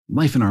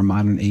Life in our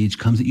modern age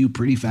comes at you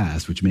pretty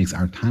fast, which makes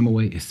our time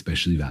away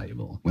especially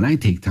valuable. When I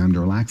take time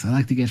to relax, I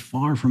like to get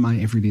far from my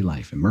everyday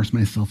life, immerse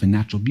myself in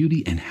natural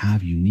beauty, and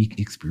have unique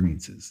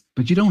experiences.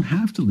 But you don't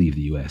have to leave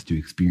the U.S. to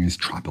experience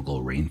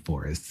tropical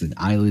rainforests and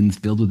islands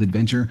filled with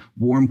adventure,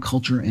 warm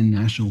culture, and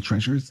national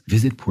treasures.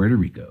 Visit Puerto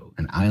Rico,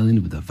 an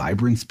island with a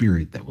vibrant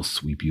spirit that will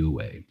sweep you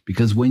away.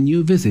 Because when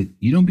you visit,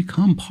 you don't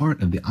become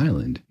part of the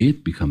island,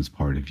 it becomes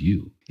part of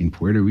you. In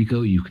Puerto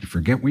Rico, you can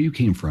forget where you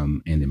came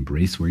from and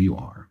embrace where you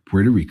are.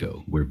 Puerto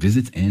Rico, where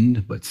visits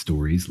end, but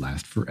stories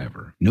last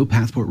forever. No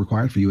passport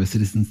required for U.S.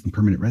 citizens and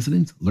permanent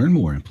residents. Learn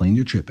more and plan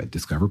your trip at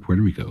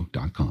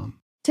discoverpuertorico.com.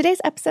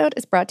 Today's episode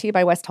is brought to you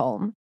by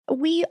Westholme.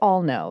 We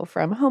all know,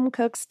 from home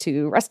cooks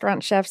to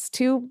restaurant chefs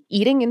to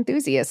eating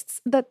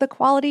enthusiasts, that the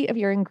quality of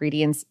your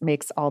ingredients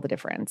makes all the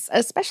difference,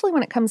 especially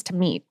when it comes to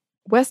meat.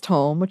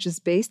 Westholme, which is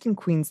based in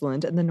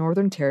Queensland in the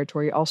Northern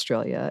Territory,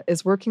 Australia,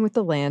 is working with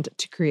the land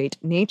to create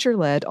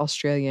nature-led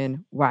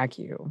Australian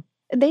Wagyu.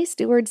 They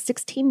steward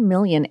 16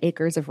 million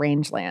acres of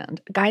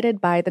rangeland,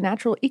 guided by the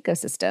natural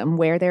ecosystem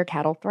where their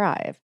cattle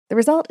thrive. The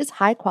result is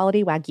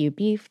high-quality Wagyu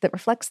beef that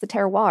reflects the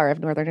terroir of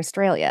Northern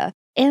Australia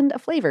and a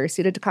flavor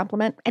suited to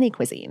complement any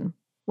cuisine.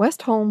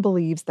 Westholme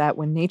believes that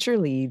when nature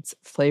leads,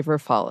 flavor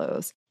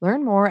follows.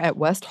 Learn more at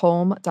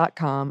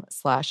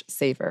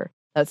westholme.com/savor.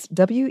 That's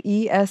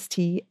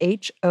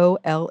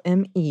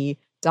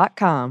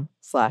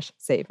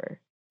WESTHOLME.com/savor.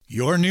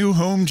 Your new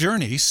home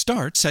journey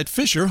starts at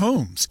Fisher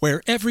Homes,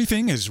 where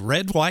everything is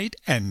red, white,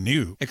 and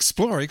new.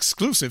 Explore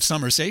exclusive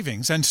summer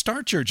savings and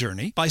start your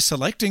journey by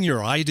selecting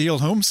your ideal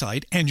home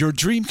site and your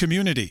dream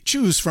community.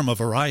 Choose from a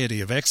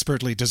variety of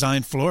expertly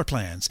designed floor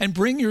plans and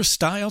bring your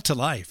style to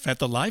life at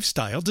the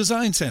Lifestyle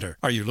Design Center.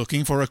 Are you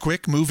looking for a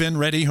quick move-in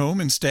ready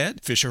home instead?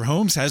 Fisher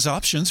Homes has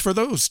options for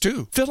those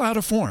too. Fill out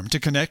a form to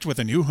connect with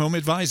a new home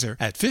advisor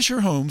at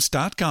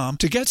fisherhomes.com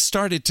to get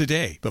started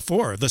today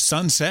before the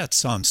sun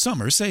sets on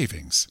summer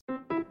savings.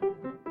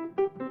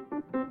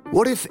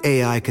 What if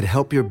AI could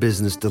help your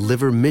business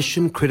deliver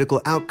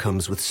mission-critical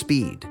outcomes with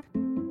speed?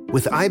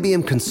 With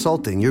IBM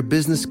Consulting, your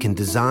business can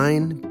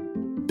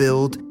design,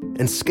 build,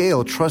 and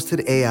scale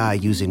trusted AI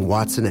using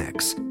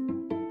watsonx,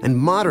 and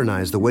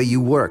modernize the way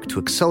you work to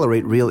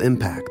accelerate real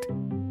impact.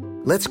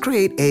 Let's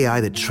create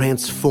AI that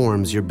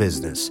transforms your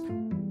business.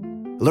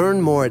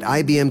 Learn more at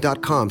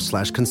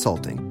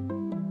ibm.com/consulting.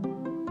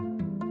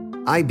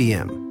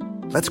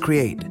 IBM. Let's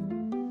create.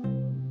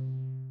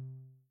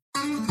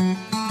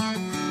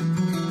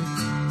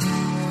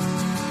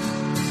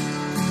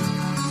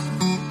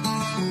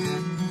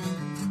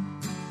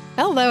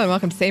 Hello and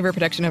welcome to Savor,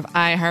 production of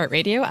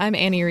iHeartRadio. I'm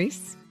Annie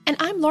Reese. And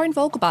I'm Lauren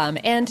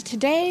Vogelbaum, and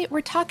today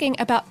we're talking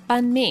about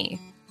banh mi.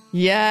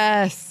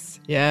 Yes,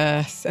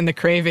 and the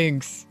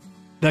cravings.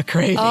 The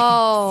cravings.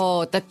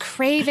 Oh, the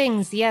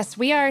cravings. Yes,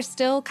 we are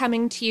still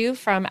coming to you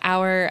from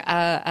our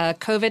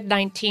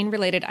COVID-19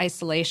 related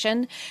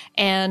isolation.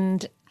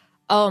 And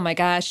oh my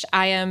gosh,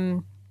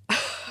 I'm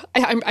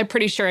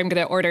pretty sure I'm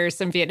going to order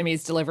some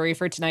Vietnamese delivery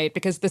for tonight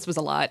because this was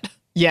a lot.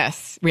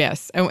 Yes.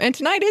 Oh, and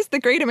tonight is the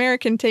Great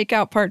American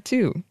Takeout Part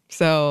 2.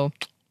 So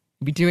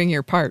be doing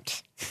your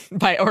part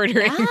by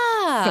ordering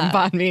some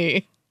banh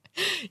mi.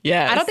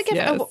 Yes. I don't think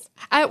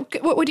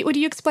would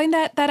you explain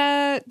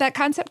that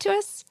concept to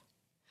us?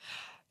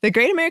 The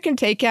Great American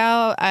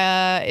Takeout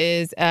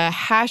is a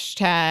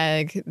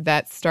hashtag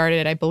that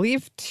started, I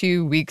believe,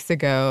 2 weeks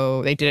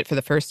ago. They did it for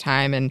the first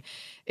time, and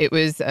it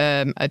was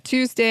a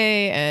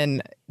Tuesday,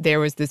 and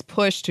there was this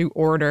push to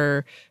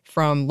order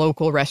from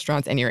local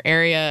restaurants in your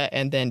area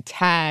and then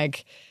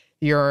tag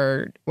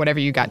your whatever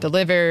you got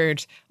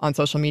delivered on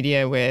social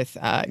media with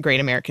Great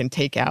American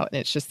Takeout. And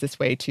it's just this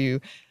way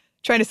to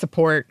try to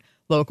support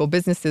local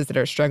businesses that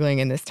are struggling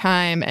in this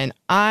time. And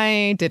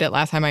I did it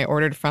last time. I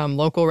ordered from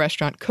local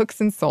restaurant Cooks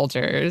and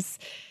Soldiers,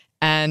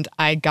 and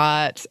I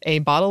got a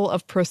bottle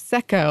of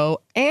Prosecco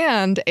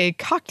and a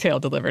cocktail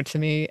delivered to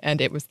me,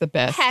 and it was the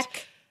best.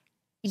 Heck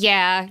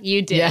yeah,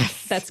 you did.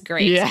 Yes. That's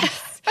great.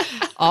 Yes.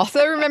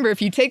 Also, remember,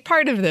 if you take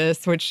part of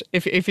this, which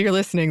if you're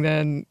listening,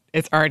 then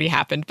it's already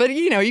happened. But,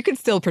 you can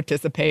still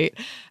participate,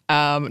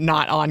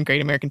 not on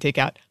Great American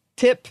Takeout.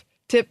 Tip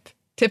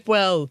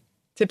well.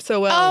 Tip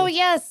so well. Oh,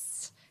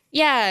 yes.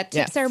 Yeah,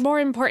 tips are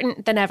more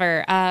important than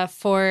ever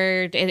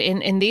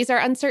in these are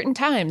uncertain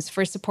times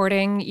for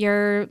supporting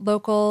your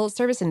local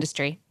service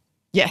industry.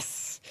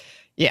 Yes.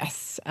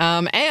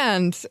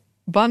 And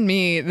banh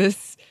mi,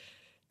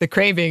 the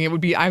craving, it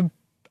would be,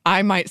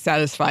 I might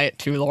satisfy it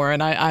too,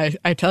 Lauren.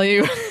 I tell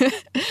you,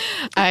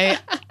 I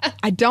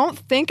don't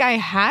think I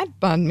had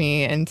banh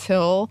mi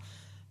until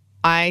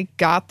I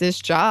got this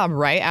job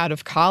right out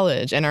of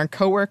college. And our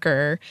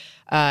coworker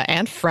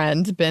and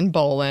friend, Ben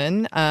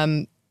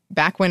Bolin,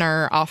 back when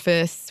our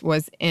office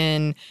was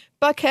in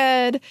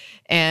Buckhead,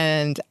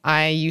 and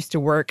I used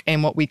to work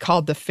in what we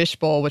called the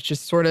Fishbowl, which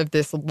is sort of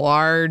this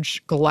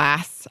large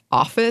glass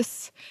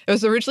office. It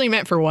was originally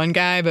meant for one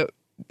guy, but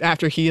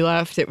after he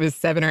left, it was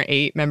 7 or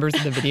 8 members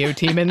of the video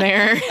team in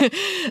there.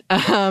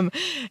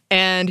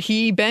 And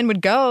Ben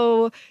would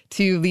go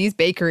to Lee's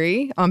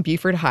Bakery on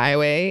Beaufort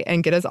Highway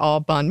and get us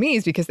all banh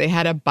mi's because they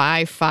had a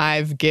buy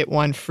 5, get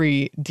 1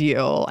 free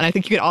deal. And I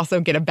think you could also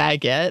get a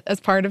baguette as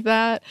part of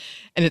that.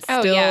 And it's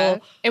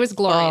it was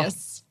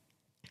glorious.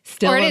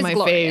 Still one of my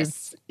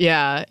faves.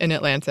 Yeah, in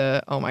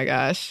Atlanta. Oh my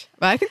gosh.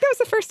 But I think that was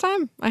the first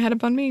time I had a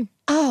banh mi.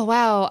 Oh,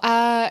 wow.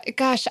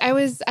 Gosh, I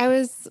was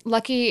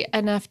lucky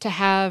enough to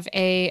have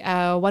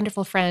a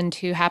wonderful friend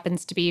who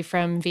happens to be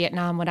from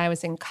Vietnam when I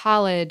was in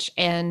college.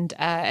 And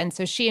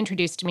so she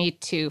introduced me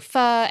to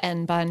pho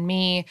and banh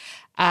mi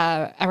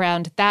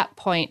around that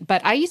point.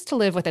 But I used to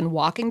live within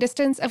walking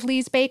distance of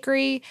Lee's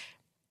Bakery.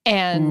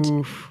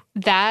 And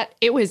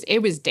it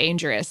was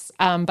dangerous.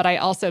 But I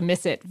also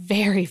miss it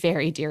very,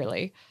 very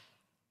dearly.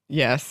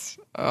 Yes.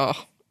 Oh,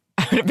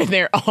 I would have been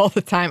there all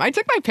the time. I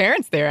took my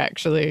parents there,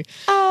 actually.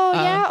 Oh,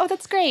 yeah. Oh,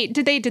 that's great.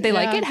 Did they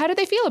like it? How did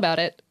they feel about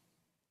it?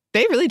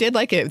 They really did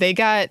like it. They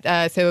got,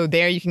 so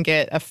there you can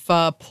get a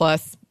pho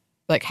plus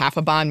like half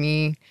a banh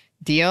mi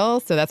deal.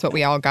 So that's what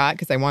we all got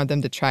because I wanted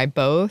them to try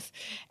both.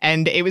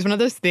 And it was one of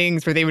those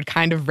things where they would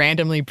kind of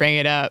randomly bring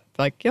it up.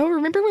 Like, yo,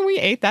 remember when we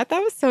ate that?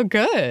 That was so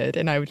good.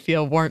 And I would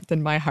feel warmth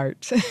in my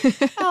heart.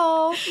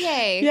 Oh,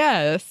 yay.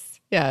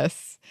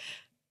 Yes.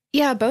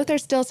 Yeah, both are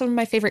still some of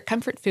my favorite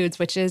comfort foods,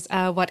 which is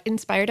what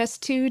inspired us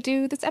to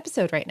do this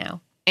episode right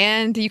now.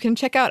 And you can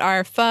check out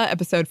our pho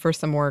episode for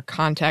some more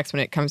context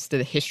when it comes to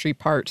the history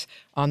part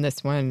on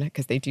this one,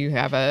 because they do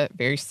have a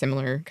very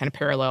similar kind of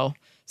parallel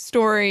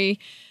story.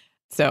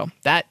 So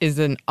that is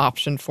an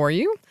option for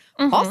you.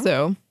 Mm-hmm.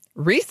 Also,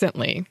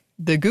 recently,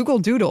 the Google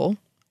Doodle,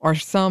 or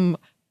some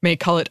may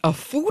call it a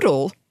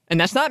foodle, and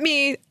that's not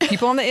me.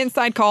 People on the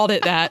inside called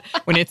it that.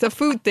 When it's a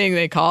food thing,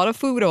 they call it a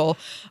foodle.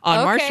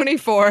 On March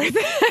 24th,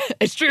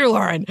 it's true,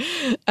 Lauren.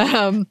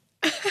 On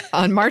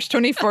March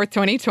 24th,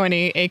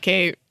 2020,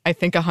 aka I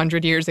think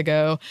 100 years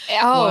ago.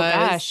 Oh,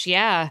 gosh,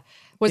 yeah.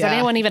 Was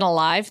anyone even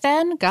alive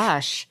then?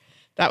 Gosh.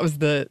 That was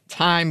the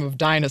time of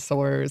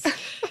dinosaurs.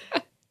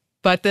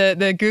 But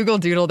the Google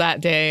Doodle that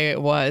day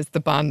was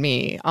the banh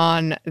mi.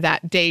 On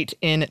that date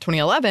in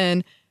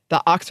 2011,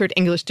 the Oxford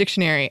English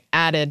Dictionary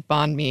added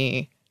banh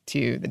mi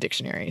to the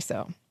dictionary.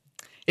 So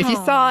if you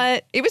saw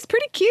it, it was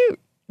pretty cute.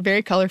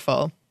 Very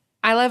colorful.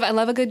 I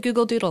love a good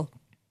Google Doodle.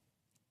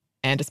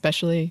 And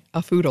especially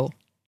a foodle.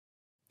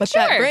 But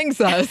that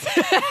brings us...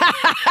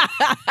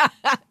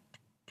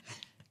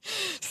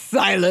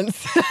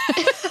 Silence.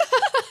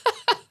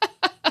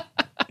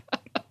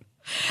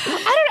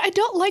 I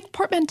don't like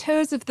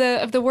portmanteaus of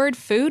the word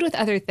food with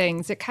other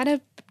things. It kind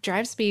of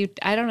drives me.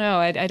 I don't know.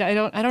 I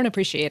don't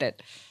appreciate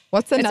it.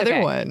 What's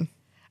another one?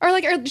 Or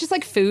just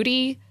like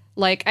foodie.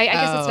 Like I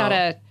guess it's not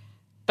a,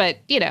 but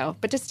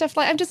just stuff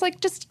like I'm just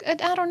like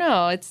I don't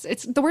know.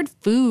 It's the word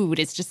food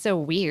is just so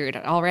weird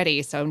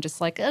already. So I'm just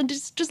like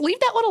just leave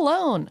that one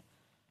alone.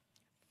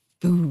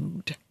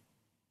 Food.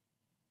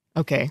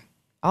 Okay,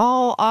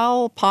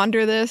 I'll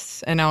ponder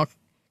this and I'll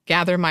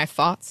gather my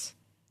thoughts.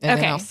 And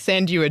then I'll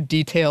send you a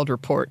detailed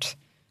report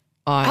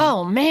on...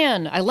 Oh,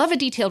 man. I love a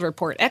detailed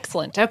report.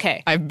 Excellent.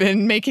 Okay. I've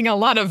been making a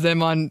lot of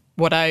them on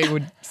what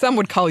some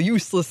would call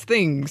useless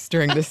things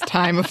during this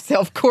time of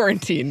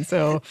self-quarantine.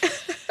 So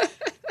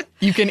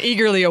you can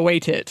eagerly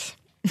await it.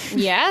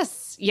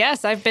 Yes.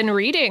 I've been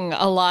reading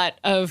a lot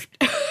of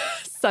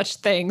such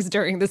things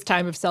during this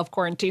time of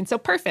self-quarantine. So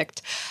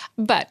perfect.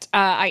 But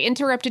I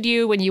interrupted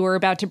you when you were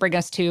about to bring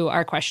us to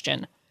our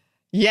question.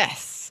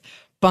 Yes.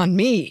 Banh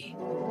mi.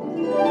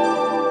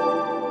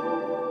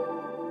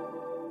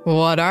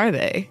 What are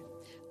they?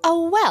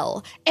 Oh,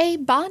 well, a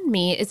banh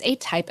mi is a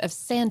type of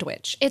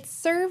sandwich. It's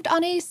served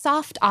on a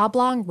soft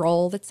oblong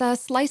roll that's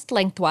sliced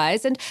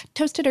lengthwise and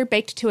toasted or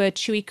baked to a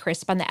chewy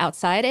crisp on the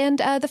outside. And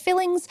the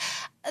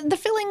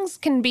fillings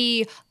can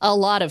be a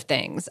lot of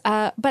things.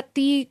 But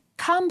the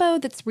combo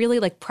that's really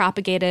like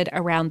propagated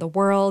around the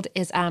world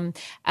is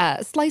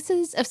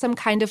slices of some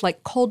kind of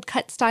like cold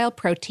cut style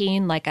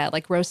protein,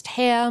 like roast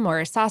ham or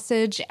a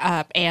sausage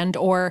and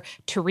or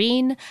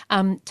terrine,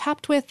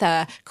 topped with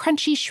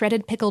crunchy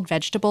shredded pickled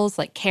vegetables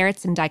like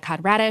carrots and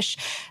daikon radish,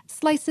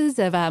 slices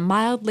of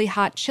mildly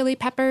hot chili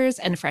peppers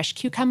and fresh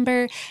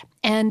cucumber,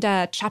 and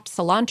chopped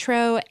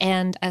cilantro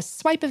and a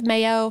swipe of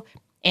mayo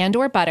and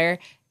or butter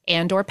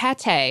and or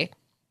pate.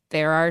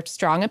 There are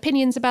strong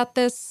opinions about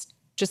this.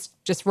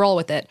 Just roll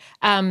with it.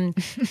 And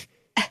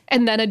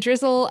then a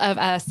drizzle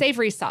of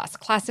savory sauce,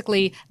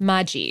 classically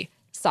Maggi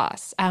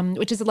sauce,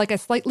 which is like a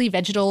slightly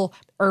vegetal,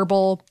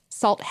 herbal,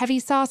 salt-heavy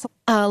sauce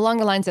along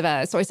the lines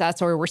of soy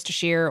sauce or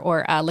Worcestershire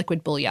or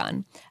liquid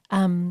bouillon.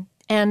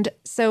 And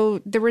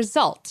so the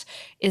result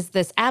is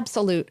this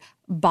absolute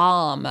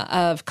bomb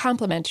of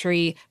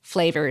complementary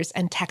flavors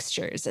and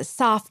textures,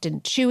 soft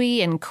and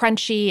chewy and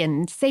crunchy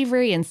and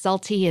savory and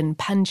salty and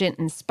pungent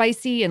and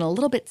spicy and a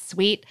little bit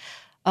sweet.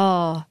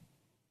 Oh,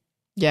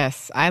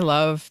 yes, I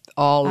love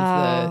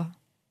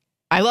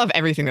I love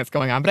everything that's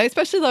going on, but I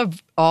especially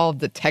love all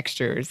the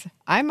textures.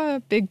 I'm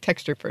a big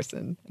texture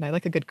person, and I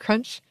like a good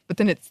crunch, but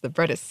then the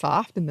bread is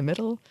soft in the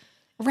middle.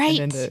 Right.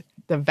 And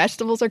then the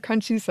vegetables are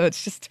crunchy. So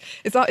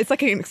it's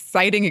like an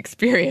exciting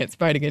experience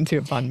biting into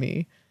a banh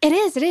mi. It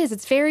is.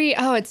 It's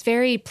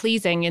very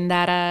pleasing in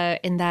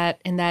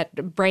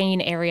that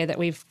brain area that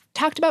we've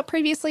talked about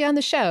previously on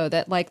the show,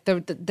 that like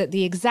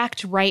the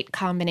exact right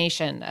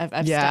combination of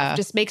stuff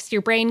just makes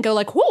your brain go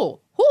like, whoa,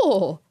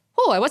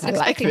 I wasn't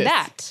expecting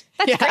that.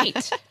 That's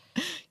great.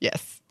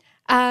 Yes.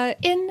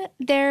 In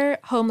their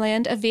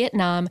homeland of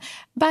Vietnam,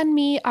 banh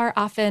mi are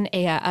often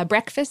a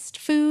breakfast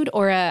food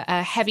or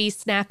a heavy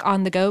snack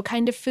on the go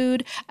kind of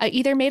food,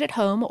 either made at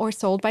home or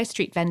sold by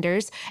street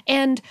vendors.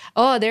 And,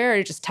 there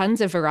are just tons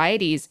of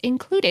varieties,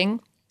 including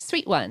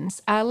sweet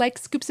ones, like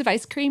scoops of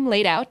ice cream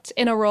laid out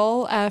in a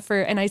roll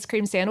for an ice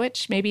cream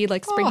sandwich, maybe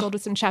like sprinkled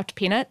with some chopped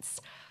peanuts.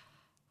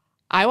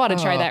 I want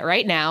to try that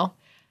right now.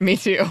 Me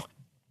too.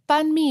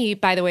 Banh mi,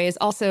 by the way, is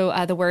also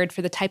the word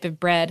for the type of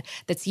bread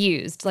that's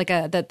used, like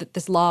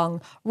this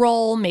long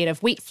roll made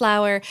of wheat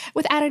flour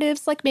with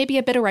additives like maybe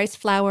a bit of rice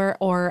flour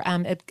or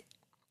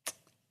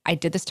I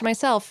did this to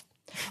myself,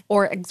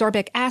 or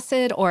ascorbic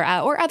acid or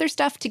other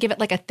stuff to give it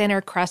like a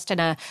thinner crust and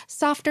a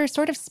softer,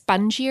 sort of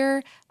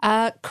spongier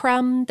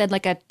crumb than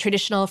like a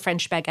traditional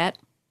French baguette.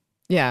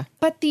 Yeah.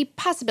 But the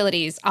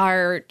possibilities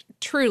are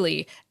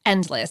truly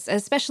endless,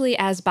 especially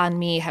as banh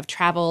mi have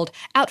traveled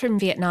out from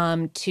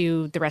Vietnam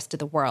to the rest of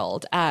the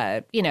world.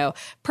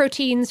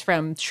 Proteins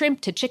from shrimp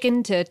to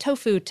chicken to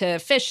tofu to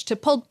fish to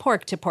pulled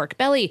pork to pork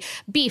belly,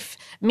 beef,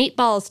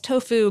 meatballs,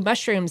 tofu,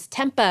 mushrooms,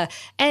 tempeh,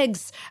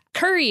 eggs,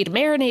 curried,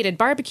 marinated,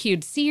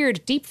 barbecued,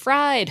 seared, deep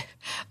fried,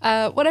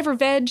 whatever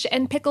veg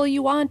and pickle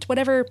you want,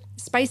 whatever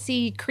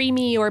spicy,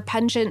 creamy, or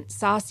pungent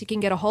sauce you can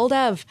get a hold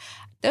of.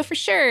 Though for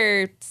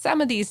sure, some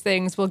of these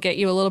things will get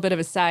you a little bit of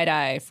a side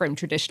eye from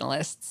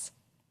traditionalists.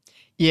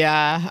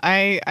 Yeah,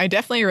 I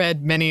definitely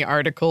read many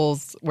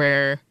articles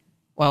where,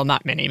 well,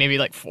 not many, maybe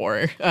like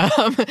 4,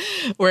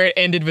 where it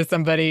ended with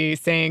somebody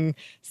saying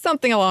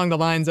something along the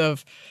lines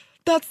of,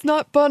 "That's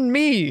not banh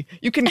mi.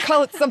 You can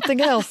call it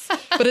something else,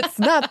 but it's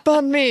not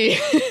banh mi."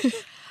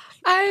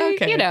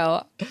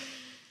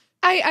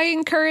 I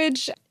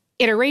encourage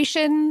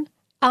iteration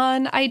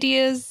on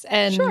ideas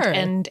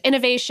and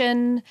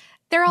innovation.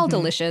 They're all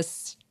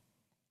delicious.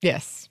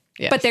 Yes.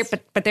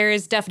 But there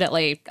is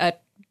definitely a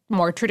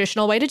more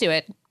traditional way to do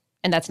it,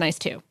 and that's nice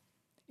too.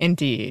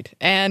 Indeed.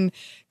 And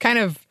kind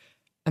of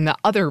on the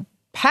other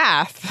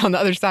path, on the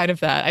other side of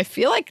that, I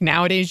feel like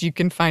nowadays you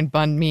can find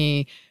banh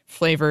mi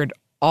flavored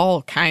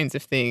all kinds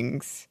of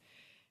things.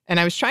 And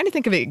I was trying to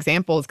think of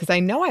examples because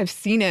I know I've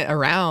seen it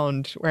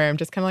around where I'm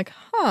just kind of like,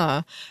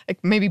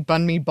 like maybe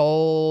banh mi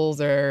bowls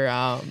or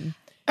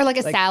like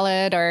a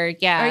salad or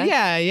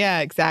yeah,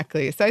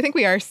 exactly. So I think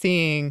we are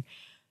seeing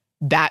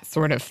that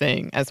sort of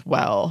thing as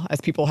well,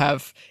 as people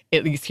have,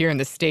 at least here in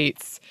the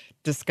States,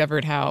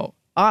 discovered how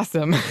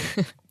awesome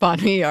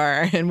banh mi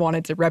are and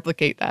wanted to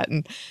replicate that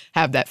and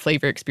have that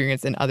flavor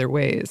experience in other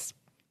ways.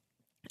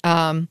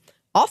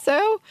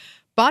 Also,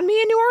 banh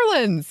mi in New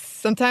Orleans,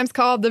 sometimes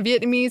called the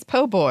Vietnamese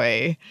po'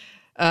 boy.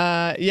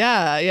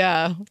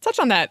 We'll touch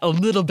on that a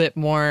little bit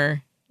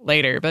more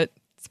later, but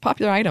it's a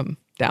popular item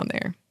down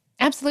there.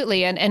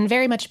 Absolutely, and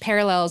very much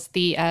parallels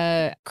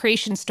the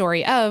creation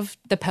story of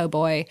the po'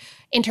 boy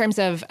in terms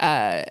of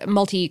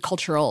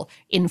multicultural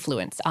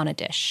influence on a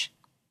dish.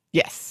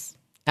 Yes,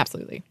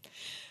 absolutely.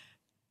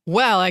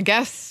 Well, I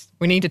guess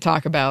we need to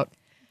talk about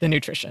the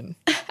nutrition.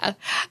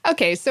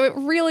 Okay, so it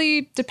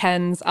really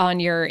depends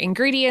on your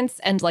ingredients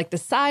and like the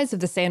size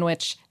of the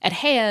sandwich at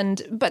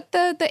hand, but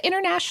the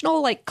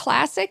international like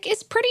classic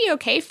is pretty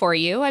okay for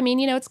you. I mean,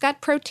 it's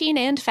got protein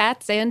and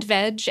fats and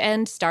veg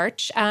and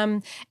starch,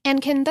 and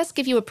can thus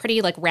give you a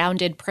pretty like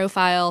rounded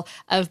profile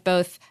of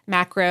both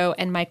macro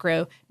and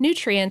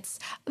micronutrients,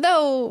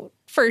 though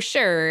for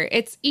sure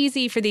it's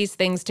easy for these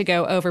things to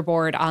go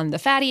overboard on the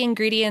fatty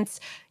ingredients,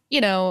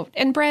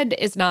 and bread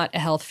is not a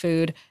health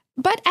food.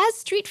 But as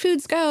street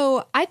foods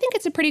go, I think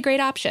it's a pretty great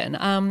option.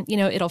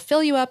 It'll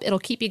fill you up. It'll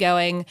keep you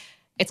going.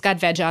 It's got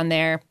veg on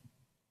there.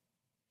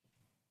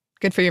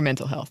 Good for your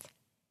mental health.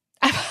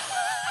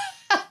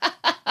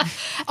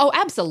 Oh,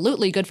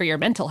 absolutely good for your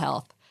mental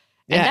health.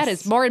 And that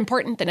is more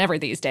important than ever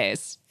these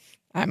days.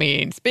 I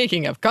mean,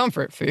 speaking of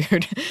comfort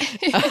food,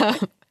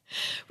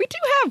 we do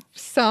have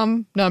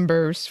some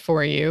numbers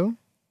for you.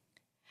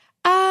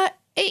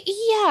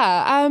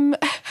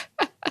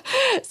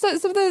 So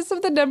some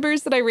of the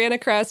numbers that I ran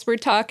across were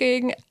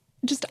talking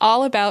just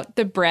all about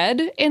the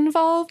bread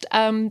involved,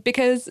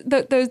 because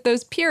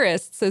those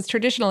purists, those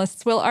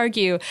traditionalists will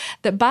argue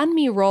that banh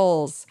mi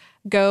rolls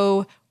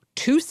go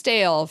too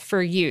stale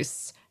for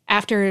use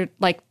after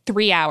like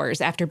 3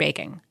 hours after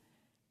baking.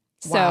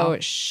 Wow. So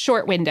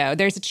short window.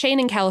 There's a chain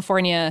in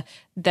California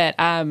that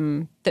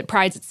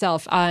prides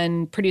itself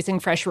on producing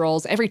fresh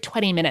rolls every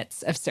 20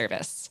 minutes of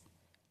service.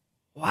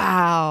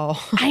 Wow.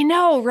 I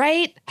know,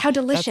 right? How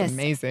delicious. That's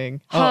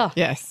amazing. Huh. Oh,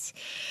 yes.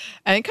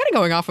 And kind of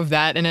going off of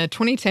that, in a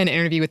 2010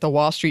 interview with the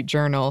Wall Street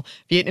Journal,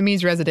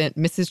 Vietnamese resident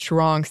Mrs.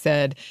 Truong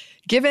said,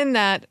 given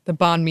that the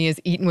banh mi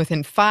is eaten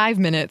within 5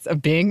 minutes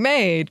of being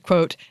made,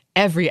 quote,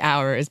 Every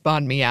hour is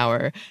banh mi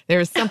hour. There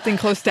is something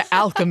close to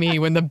alchemy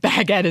when the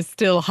baguette is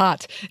still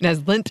hot and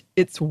has lent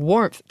its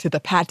warmth to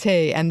the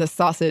pate and the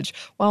sausage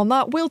while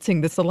not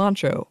wilting the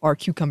cilantro or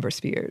cucumber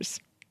spears.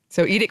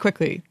 So eat it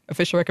quickly.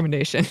 Official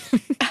recommendation.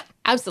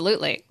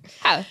 Absolutely.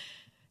 Yeah.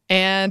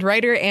 And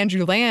writer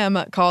Andrew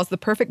Lamb calls the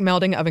perfect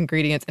melding of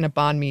ingredients in a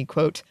banh mi,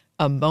 quote,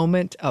 a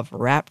moment of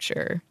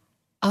rapture.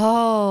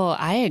 Oh,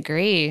 I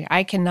agree.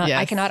 I cannot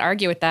Yes.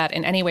 argue with that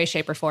in any way,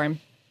 shape, or form.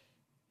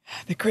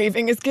 The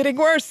craving is getting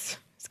worse.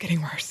 It's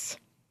getting worse.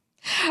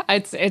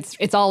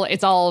 It's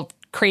all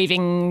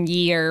craving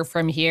year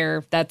from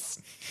here.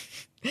 That's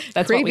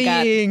what we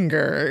got.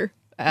 Cravinger.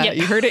 Yep.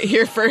 You heard it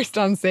here first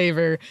on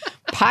Savor,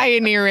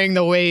 pioneering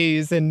the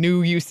ways and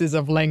new uses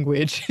of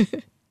language.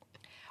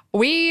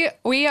 We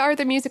are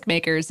the music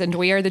makers, and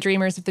we are the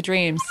dreamers of the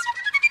dreams.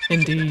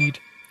 Indeed.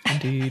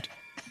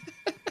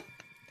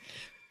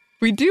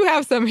 We do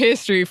have some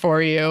history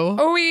for you.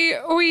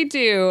 We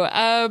do.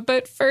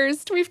 But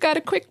first, we've got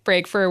a quick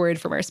break for a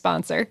word from our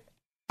sponsor.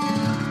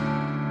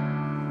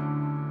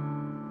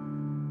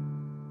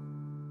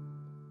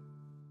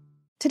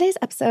 Today's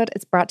episode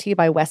is brought to you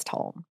by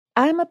Westholme.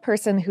 I'm a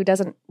person who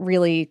doesn't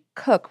really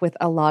cook with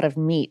a lot of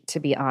meat, to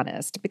be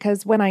honest,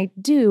 because when I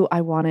do, I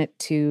want it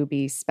to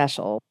be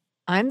special.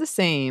 I'm the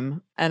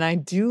same, and I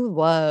do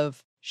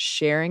love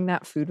sharing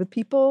that food with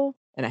people.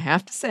 And I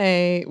have to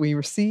say, we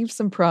received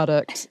some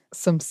product,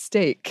 some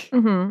steak,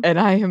 Mm-hmm. and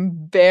I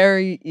am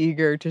very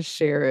eager to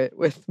share it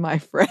with my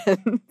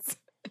friends.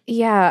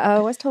 Yeah,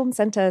 Westholme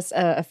sent us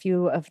a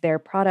few of their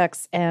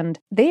products, and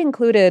they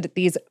included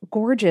these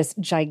gorgeous,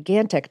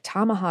 gigantic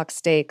tomahawk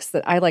steaks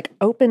that I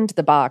opened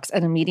the box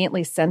and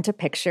immediately sent a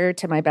picture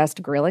to my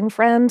best grilling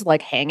friend,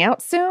 hang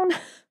out soon.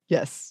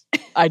 Yes,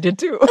 I did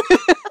too.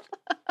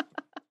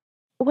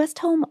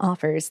 Westholme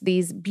offers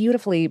these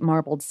beautifully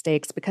marbled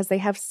steaks because they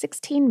have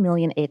 16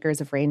 million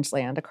acres of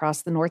rangeland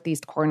across the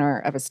northeast corner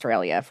of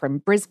Australia, from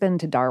Brisbane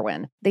to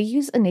Darwin. They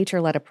use a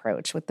nature-led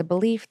approach with the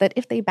belief that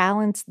if they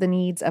balance the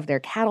needs of their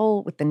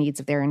cattle with the needs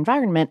of their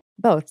environment,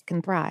 both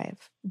can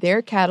thrive.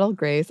 Their cattle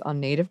graze on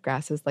native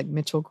grasses like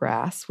Mitchell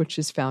grass, which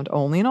is found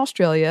only in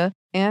Australia,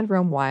 and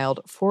roam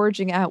wild,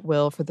 foraging at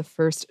will for the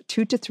first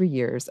 2 to 3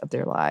 years of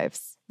their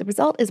lives. The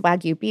result is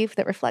Wagyu beef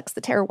that reflects the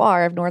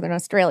terroir of Northern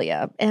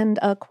Australia and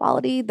a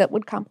quality that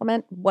would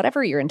complement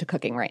whatever you're into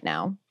cooking right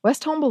now.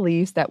 Westholme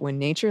believes that when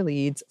nature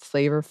leads,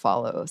 flavor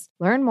follows.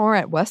 Learn more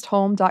at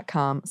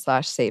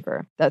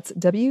westholme.com/savor. That's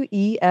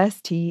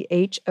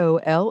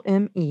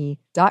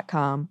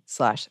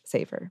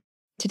WESTHOLME.com/savor.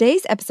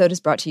 Today's episode is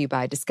brought to you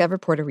by Discover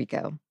Puerto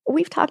Rico.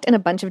 We've talked in a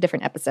bunch of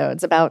different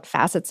episodes about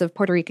facets of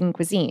Puerto Rican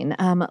cuisine,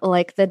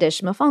 like the dish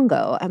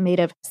mofongo,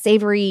 made of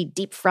savory,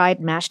 deep-fried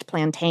mashed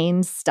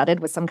plantains studded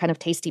with some kind of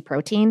tasty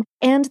protein,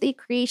 and the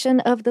creation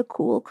of the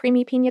cool,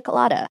 creamy pina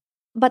colada.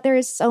 But there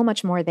is so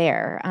much more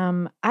there.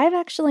 I've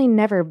actually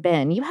never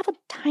been. You have a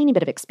tiny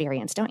bit of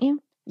experience, don't you?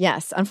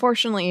 Yes,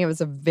 unfortunately, it was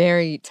a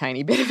very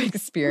tiny bit of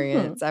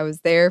experience. I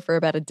was there for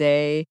about a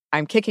day.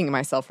 I'm kicking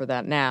myself for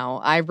that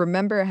now. I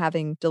remember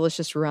having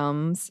delicious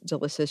rums,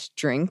 delicious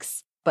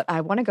drinks, but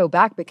I want to go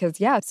back because,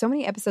 so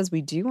many episodes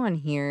we do on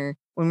here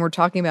when we're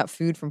talking about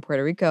food from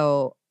Puerto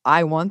Rico.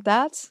 I want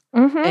that,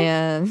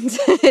 and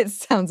it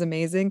sounds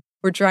amazing.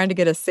 We're trying to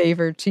get a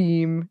Savor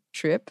team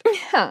trip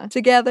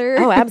together.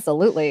 Oh,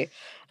 absolutely.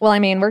 Well, I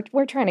mean,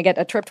 we're trying to get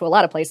a trip to a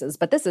lot of places,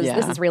 but this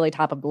is really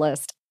top of the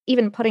list.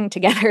 Even putting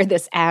together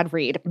this ad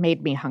read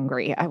made me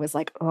hungry. I was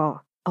like, oh,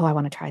 I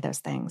want to try those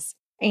things.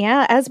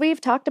 Yeah, as we've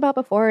talked about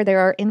before, there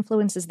are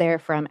influences there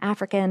from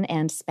African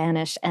and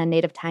Spanish and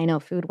native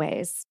Taino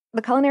foodways.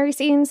 The culinary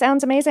scene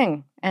sounds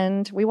amazing,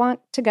 and we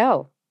want to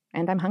go.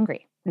 And I'm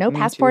hungry. No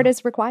passport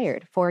is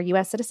required for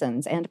U.S.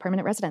 citizens and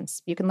permanent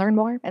residents. You can learn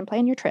more and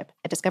plan your trip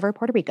at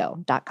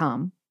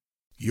discoverpuertorico.com.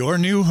 Your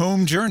new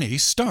home journey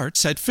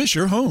starts at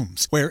Fisher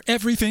Homes, where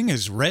everything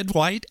is red,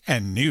 white,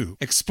 and new.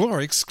 Explore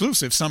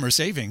exclusive summer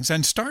savings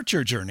and start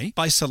your journey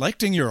by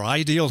selecting your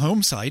ideal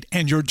home site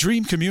and your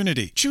dream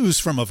community. Choose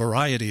from a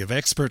variety of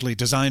expertly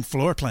designed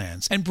floor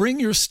plans and bring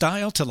your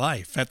style to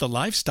life at the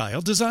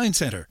Lifestyle Design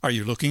Center. Are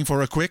you looking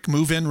for a quick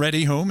move-in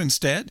ready home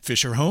instead?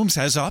 Fisher Homes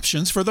has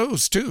options for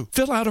those too.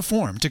 Fill out a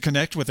form to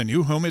connect with a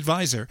new home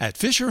advisor at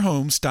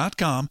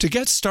fisherhomes.com to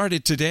get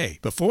started today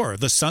before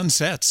the sun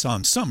sets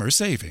on summer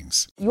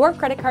savings. Your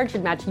credit card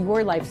should match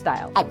your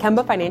lifestyle. At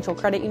Kemba Financial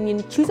Credit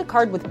Union, choose a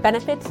card with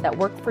benefits that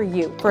work for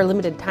you. For a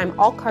limited time,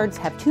 all cards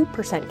have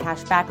 2%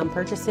 cash back on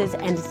purchases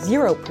and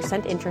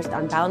 0% interest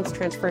on balance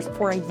transfers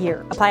for a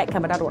year. Apply at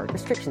Kemba.org.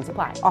 Restrictions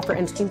apply. Offer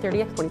ends June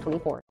 30th,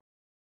 2024.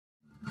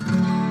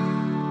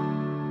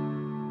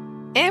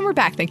 And we're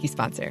back. Thank you,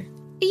 sponsor.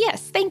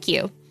 Yes, thank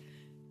you.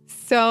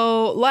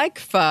 So, like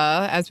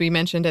pho, as we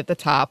mentioned at the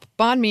top,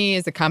 banh mi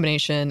is a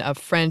combination of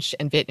French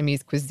and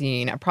Vietnamese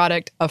cuisine, a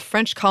product of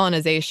French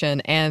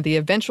colonization and the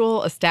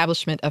eventual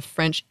establishment of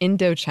French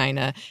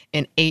Indochina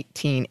in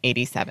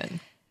 1887.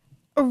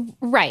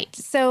 Right.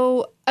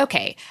 So,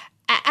 okay.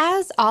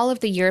 As all of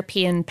the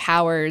European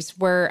powers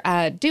were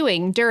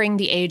doing during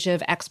the age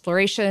of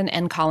exploration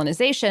and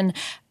colonization,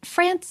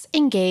 France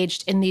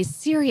engaged in these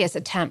serious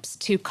attempts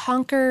to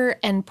conquer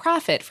and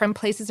profit from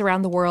places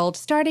around the world,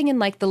 starting in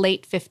the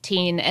late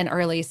 15 and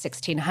early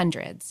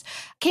 1600s.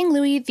 King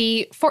Louis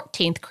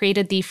XIV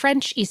created the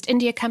French East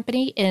India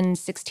Company in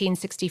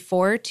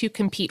 1664 to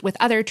compete with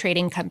other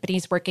trading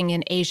companies working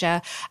in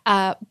Asia.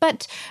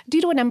 But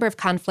due to a number of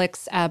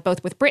conflicts,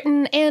 both with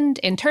Britain and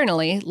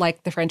internally,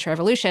 like the French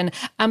Revolution,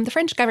 the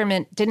French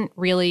government didn't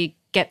really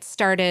get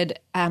started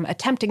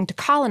attempting to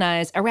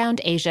colonize around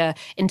Asia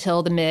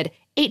until the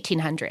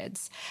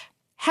mid-1800s.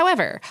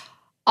 However,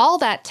 all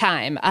that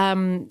time,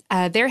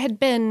 there had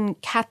been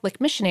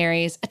Catholic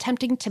missionaries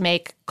attempting to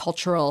make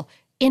cultural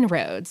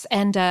inroads,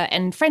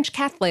 and French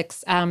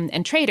Catholics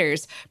and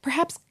traders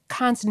perhaps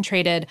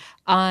concentrated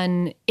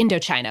on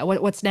Indochina,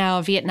 what's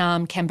now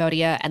Vietnam,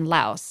 Cambodia, and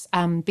Laos,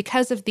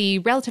 because of the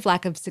relative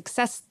lack of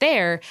success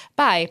there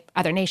by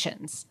other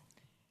nations.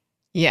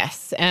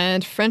 Yes,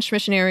 and French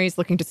missionaries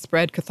looking to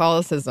spread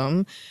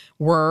Catholicism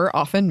were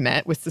often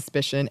met with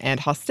suspicion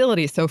and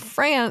hostility, so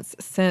France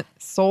sent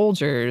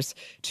soldiers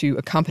to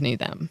accompany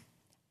them.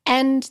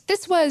 And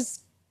this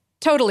was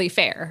totally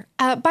fair.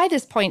 By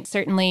this point,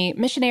 certainly,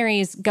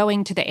 missionaries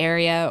going to the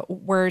area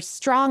were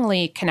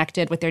strongly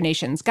connected with their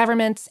nation's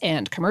governments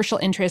and commercial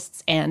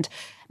interests and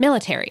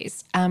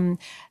militaries. The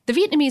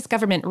Vietnamese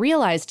government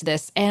realized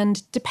this,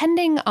 and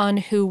depending on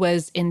who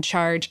was in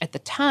charge at the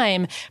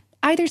time,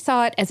 either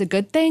saw it as a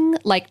good thing,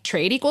 like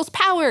trade equals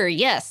power,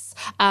 yes,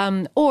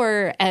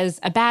 or as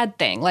a bad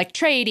thing, like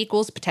trade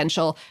equals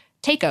potential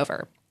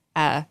takeover.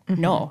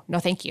 No,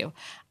 thank you.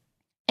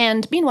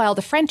 And meanwhile,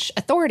 the French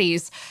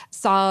authorities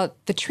saw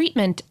the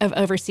treatment of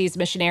overseas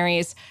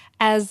missionaries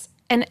as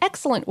an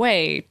excellent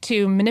way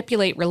to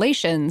manipulate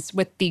relations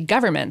with the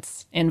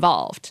governments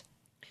involved.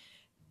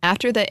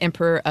 After the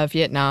Emperor of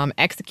Vietnam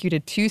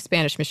executed 2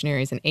 Spanish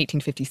missionaries in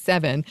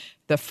 1857,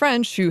 the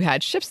French, who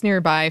had ships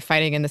nearby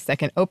fighting in the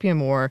Second Opium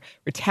War,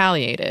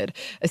 retaliated.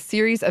 A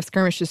series of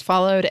skirmishes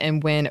followed,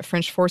 and when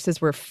French forces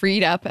were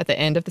freed up at the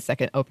end of the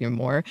Second Opium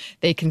War,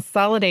 they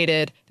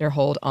consolidated their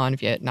hold on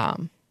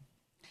Vietnam.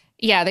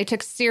 Yeah, they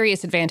took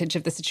serious advantage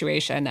of the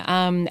situation.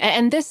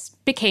 And this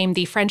became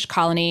the French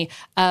colony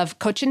of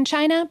Cochin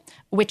China,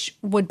 which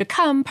would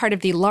become part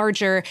of the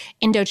larger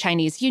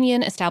Indo-Chinese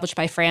Union established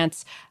by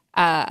France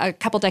a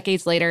couple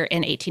decades later in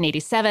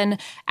 1887,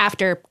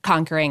 after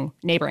conquering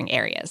neighboring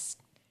areas.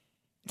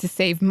 To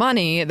save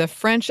money, the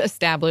French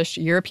established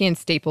European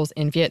staples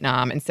in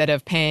Vietnam instead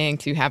of paying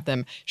to have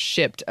them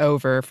shipped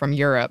over from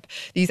Europe.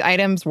 These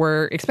items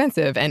were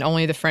expensive, and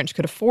only the French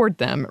could afford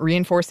them,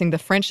 reinforcing the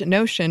French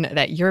notion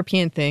that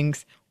European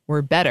things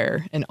were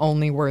better and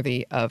only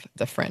worthy of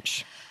the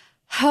French.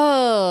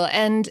 Oh,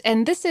 and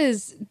this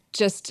is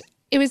just...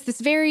 It was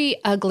this very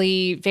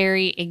ugly,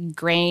 very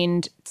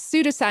ingrained,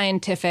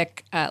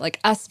 pseudoscientific, like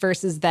us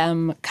versus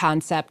them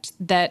concept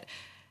that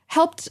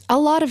helped a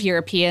lot of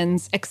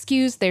Europeans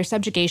excuse their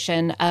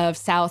subjugation of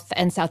South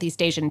and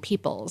Southeast Asian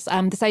peoples.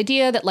 This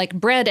idea that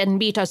bread and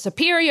meat are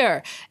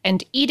superior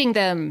and eating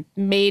them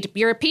made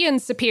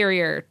Europeans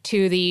superior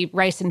to the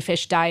rice and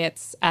fish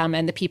diets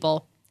and the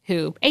people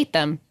who ate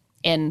them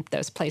in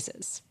those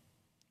places.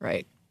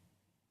 Right.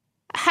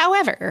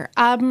 However,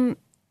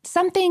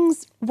 some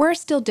things were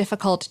still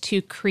difficult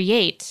to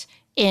create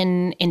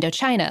in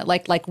Indochina,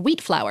 like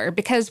wheat flour,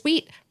 because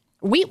wheat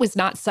was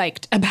not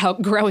psyched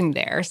about growing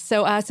there.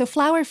 So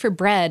flour for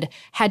bread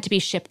had to be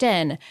shipped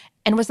in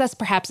and was thus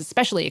perhaps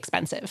especially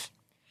expensive.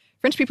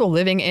 French people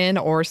living in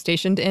or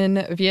stationed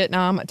in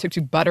Vietnam took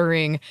to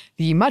buttering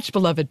the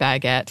much-beloved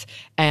baguette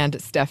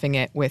and stuffing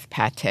it with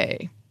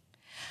pâté.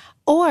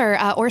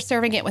 Or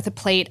serving it with a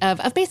plate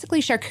of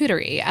basically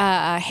charcuterie,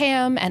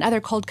 ham and other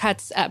cold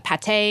cuts,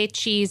 pâté,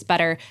 cheese,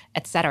 butter,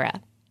 etc.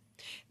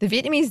 The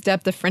Vietnamese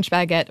dubbed the French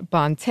baguette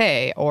bánh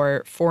tê,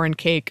 or foreign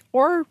cake,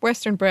 or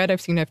Western bread. I've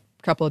seen a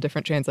couple of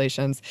different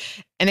translations.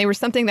 And they were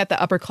something that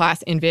the upper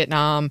class in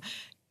Vietnam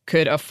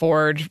could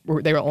afford. They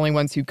were the only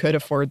ones who could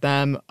afford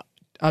them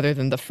other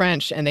than the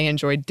French, and they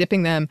enjoyed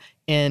dipping them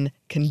in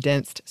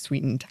condensed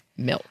sweetened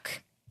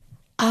milk.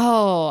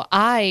 Oh,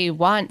 I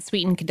want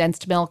sweetened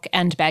condensed milk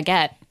and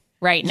baguette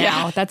right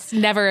now. Yeah. That's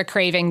never a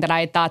craving that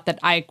I thought that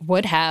I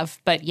would have,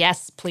 but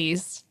yes,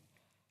 please.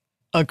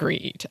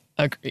 Agreed.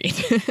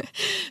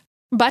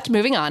 But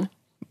moving on.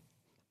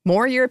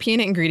 More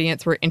European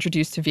ingredients were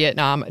introduced to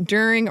Vietnam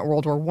during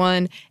World War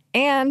I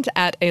and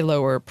at a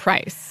lower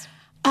price.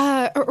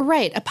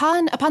 Right.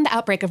 Upon the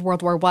outbreak of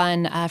World War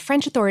I,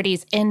 French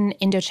authorities in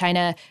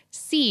Indochina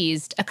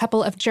seized a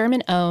couple of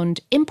German-owned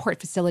import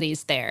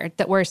facilities there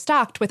that were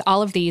stocked with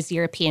all of these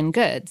European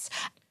goods.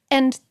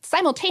 And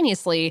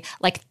simultaneously,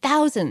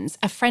 thousands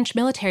of French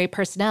military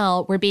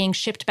personnel were being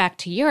shipped back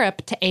to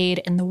Europe to aid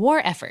in the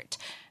war effort,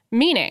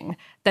 meaning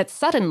that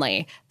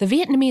suddenly the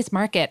Vietnamese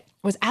market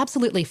was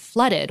absolutely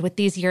flooded with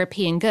these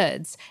European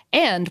goods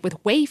and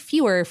with way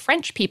fewer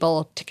French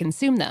people to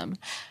consume them.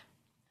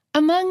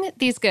 Among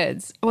these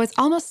goods was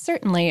almost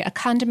certainly a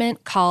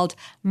condiment called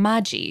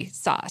Maggi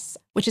sauce,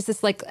 which is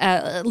this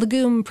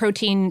legume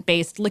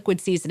protein-based liquid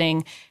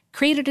seasoning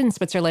created in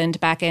Switzerland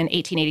back in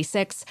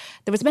 1886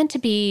 that was meant to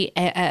be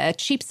a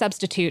cheap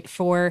substitute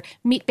for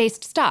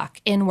meat-based stock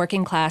in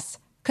working-class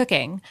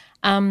cooking.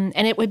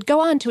 And it would go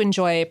on to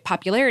enjoy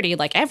popularity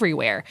like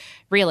everywhere,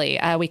 really.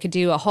 We could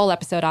do a whole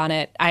episode on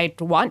it. I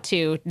want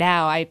to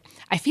now. I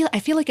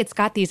feel like it's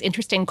got these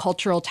interesting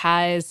cultural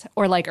ties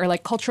or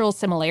like cultural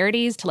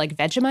similarities to like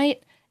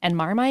Vegemite and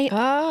Marmite.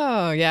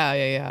 Oh,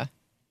 yeah.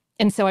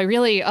 And so I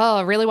really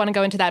want to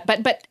go into that.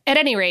 But at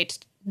any rate,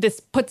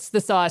 this puts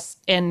the sauce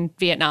in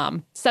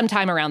Vietnam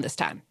sometime around this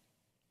time.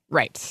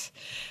 Right.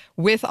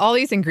 With all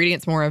these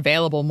ingredients more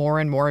available, more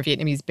and more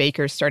Vietnamese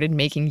bakers started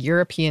making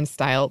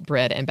European-style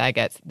bread and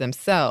baguettes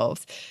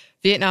themselves.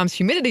 Vietnam's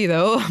humidity,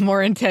 though,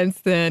 more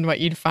intense than what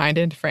you'd find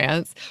in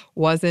France,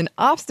 was an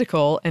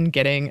obstacle in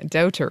getting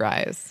dough to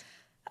rise.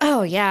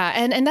 Oh, yeah.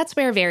 And that's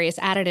where various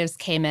additives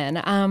came in.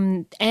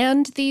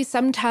 And the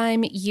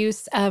sometime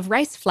use of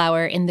rice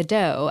flour in the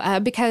dough,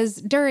 because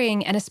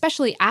during and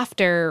especially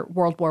after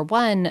World War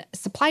I,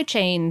 supply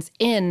chains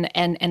in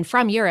and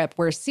from Europe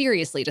were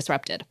seriously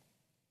disrupted.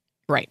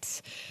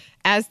 Right.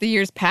 As the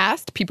years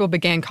passed, people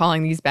began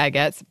calling these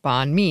baguettes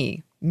banh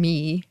mi.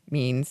 Mi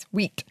means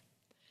wheat.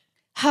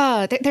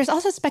 There's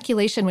also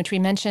speculation, which we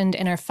mentioned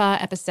in our pho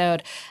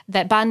episode,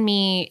 that banh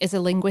mi is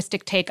a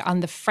linguistic take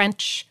on the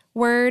French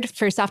word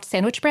for soft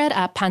sandwich bread,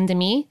 pain de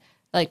mie,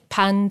 like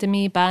pain de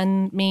mie,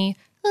 banh mi.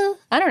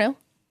 I don't know.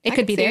 It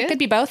could be there. It could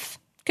be both.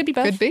 Could be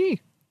both. Could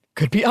be.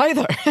 Could be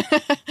either.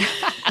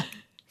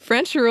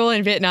 French rule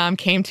in Vietnam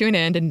came to an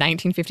end in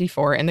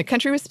 1954, and the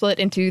country was split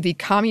into the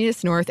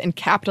communist North and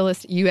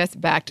capitalist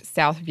U.S.-backed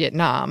South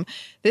Vietnam.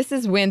 This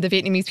is when the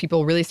Vietnamese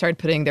people really started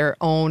putting their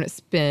own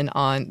spin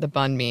on the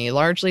banh mi,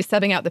 largely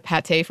subbing out the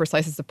pâté for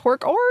slices of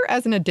pork or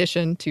as an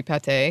addition to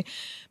pâté.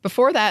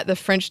 Before that, the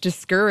French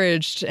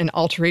discouraged an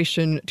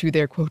alteration to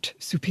their, quote,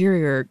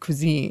 superior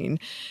cuisine.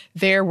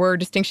 There were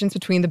distinctions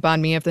between the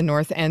banh mi of the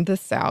North and the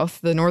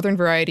South. The northern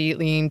variety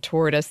leaned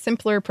toward a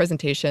simpler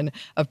presentation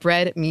of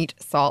bread, meat,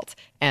 salt,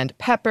 and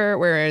pepper,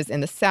 whereas in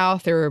the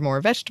South, there were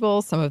more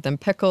vegetables, some of them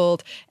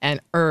pickled,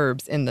 and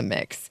herbs in the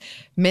mix.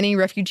 Many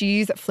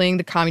refugees fleeing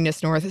the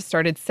communist North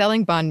started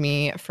selling banh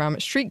mi from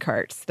street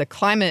carts. The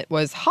climate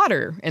was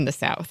hotter in the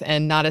South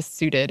and not as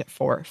suited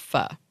for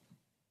pho.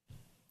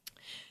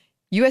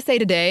 USA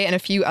Today and a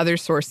few other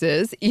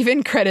sources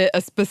even credit a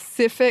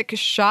specific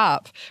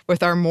shop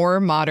with our more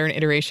modern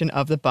iteration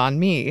of the banh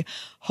mi,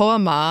 Hoa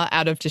Ma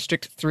out of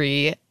District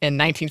 3 in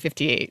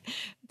 1958.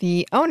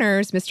 The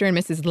owners, Mr. and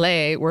Mrs.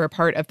 Lay, were a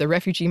part of the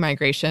refugee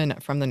migration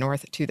from the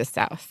North to the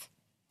South.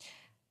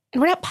 And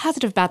we're not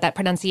positive about that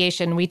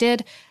pronunciation. We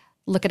did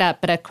look it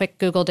up, but a quick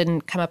Google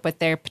didn't come up with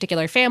their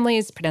particular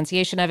family's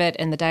pronunciation of it,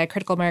 and the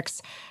diacritical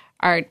marks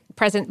are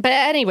present. But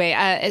anyway,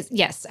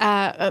 yes,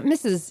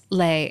 Mrs.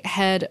 Lay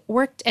had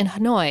worked in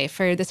Hanoi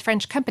for this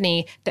French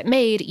company that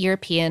made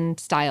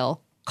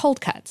European-style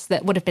cold cuts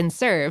that would have been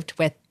served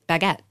with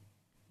baguette.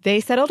 They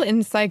settled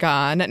in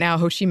Saigon, now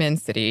Ho Chi Minh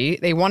City.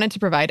 They wanted to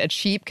provide a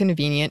cheap,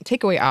 convenient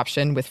takeaway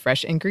option with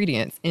fresh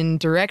ingredients, in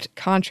direct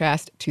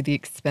contrast to the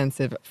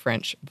expensive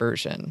French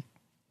version.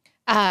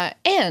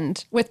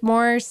 And with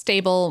more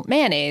stable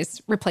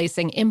mayonnaise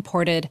replacing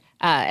imported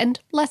and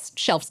less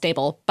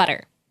shelf-stable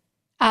butter.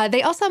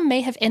 They also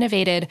may have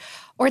innovated,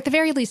 or at the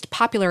very least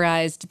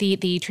popularized,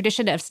 the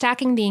tradition of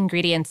stacking the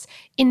ingredients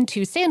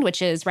into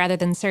sandwiches rather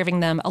than serving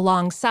them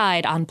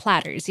alongside on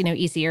platters,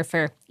 easier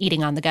for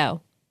eating on the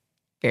go.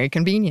 Very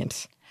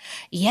convenient.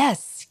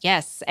 Yes.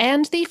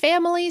 And the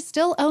family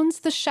still owns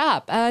the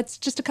shop. It's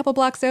just a couple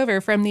blocks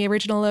over from the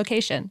original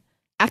location.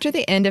 After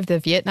the end of the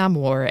Vietnam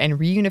War and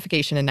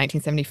reunification in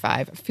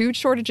 1975, food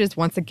shortages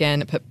once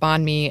again put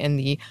banh mi in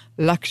the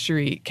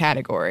luxury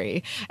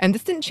category. And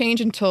this didn't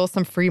change until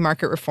some free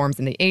market reforms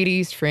in the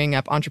 80s, freeing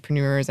up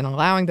entrepreneurs and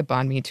allowing the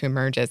banh mi to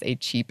emerge as a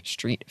cheap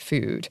street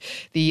food.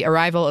 The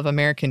arrival of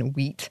American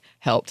wheat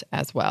helped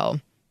as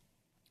well.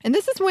 And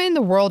this is when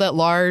the world at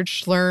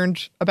large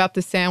learned about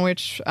the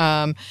sandwich,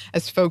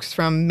 as folks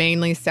from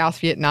mainly South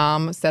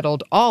Vietnam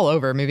settled all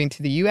over, moving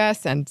to the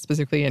U.S. and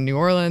specifically in New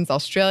Orleans,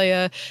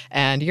 Australia,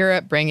 and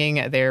Europe,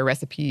 bringing their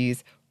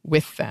recipes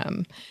with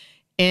them.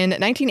 In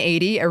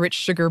 1980, a rich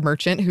sugar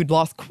merchant who'd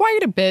lost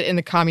quite a bit in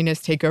the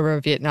communist takeover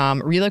of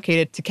Vietnam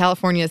relocated to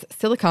California's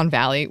Silicon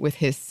Valley with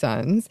his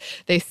sons.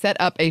 They set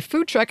up a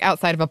food truck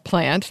outside of a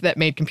plant that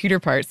made computer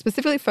parts,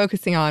 specifically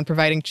focusing on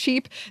providing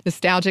cheap,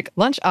 nostalgic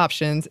lunch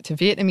options to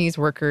Vietnamese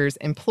workers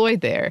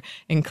employed there,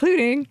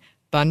 including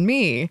banh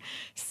mi.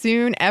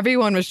 Soon,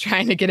 everyone was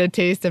trying to get a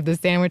taste of the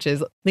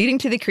sandwiches, leading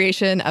to the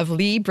creation of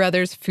Lee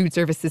Brothers Food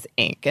Services,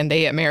 Inc., and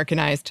they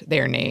Americanized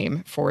their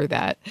name for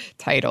that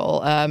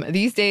title.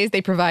 These days,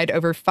 they provide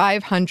over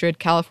 500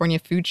 California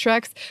food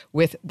trucks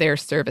with their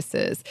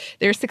services.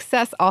 Their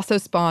success also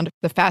spawned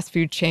the fast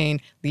food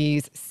chain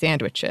Lee's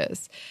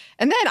Sandwiches.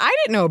 And then I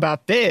didn't know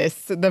about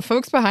this. The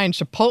folks behind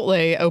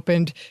Chipotle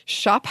opened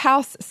Shop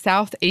House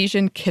South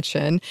Asian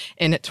Kitchen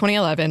in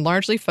 2011,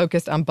 largely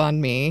focused on banh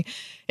mi.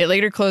 It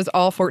later closed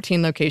all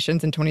 14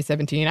 locations in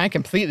 2017. I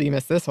completely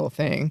missed this whole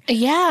thing.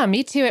 Yeah,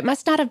 me too. It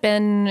must not have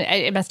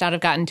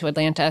gotten to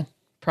Atlanta.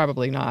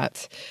 Probably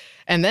not.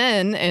 And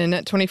then in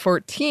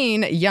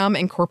 2014, Yum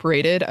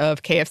Incorporated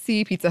of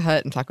KFC, Pizza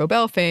Hut, and Taco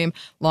Bell fame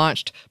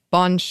launched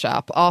Bon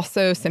Shop,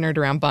 also centered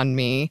around banh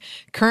mi.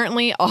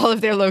 Currently, all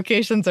of their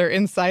locations are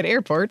inside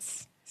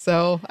airports.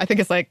 So I think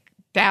it's like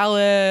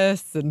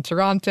Dallas and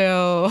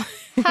Toronto.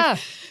 Huh.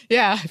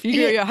 Yeah, if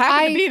you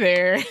happen to be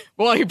there.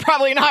 Well, you're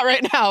probably not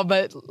right now,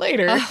 but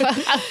later.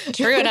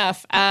 True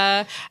enough.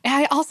 I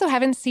also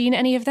haven't seen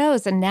any of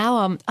those, and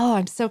now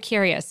I'm so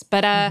curious.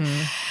 But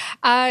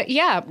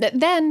yeah,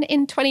 then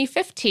in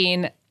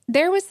 2015,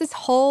 there was this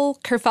whole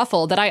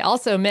kerfuffle that I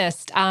also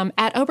missed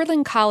at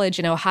Oberlin College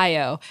in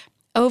Ohio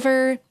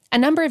over a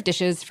number of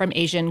dishes from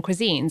Asian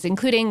cuisines,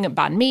 including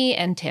banh mi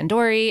and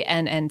tandoori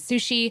and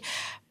sushi.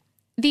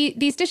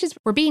 These dishes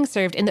were being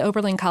served in the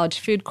Oberlin College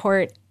food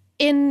court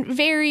in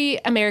very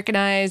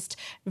Americanized,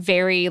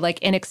 very like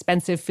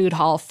inexpensive food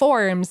hall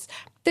forms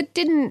that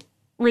didn't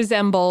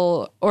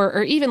resemble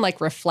or even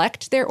like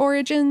reflect their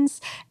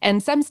origins.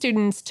 And some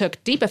students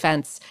took deep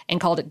offense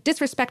and called it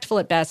disrespectful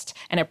at best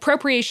and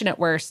appropriation at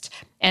worst.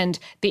 And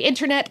the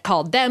internet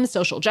called them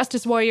social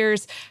justice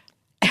warriors.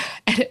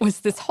 And it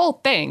was this whole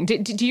thing.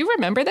 Do you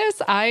remember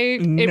this?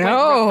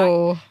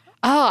 No.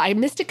 I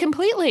missed it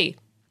completely.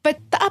 But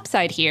the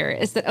upside here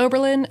is that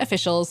Oberlin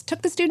officials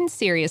took the students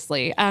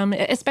seriously,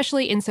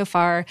 especially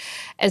insofar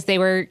as they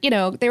were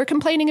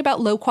complaining about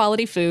low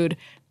quality food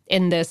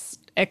in this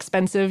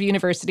expensive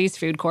university's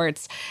food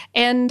courts.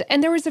 And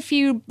there was a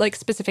few like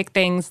specific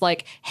things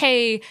like,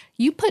 hey,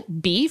 you put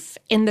beef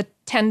in the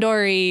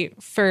tandoori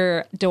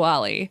for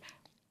Diwali.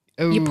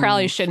 Ooh. You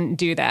probably shouldn't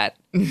do that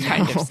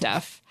kind of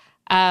stuff.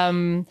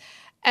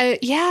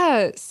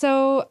 Yeah,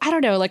 so I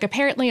don't know, like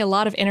apparently a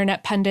lot of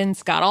internet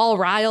pundits got all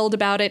riled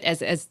about it as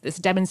this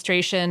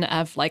demonstration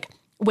of like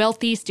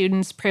wealthy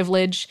students'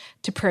 privilege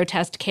to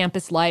protest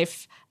campus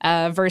life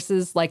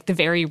versus like the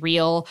very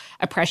real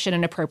oppression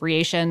and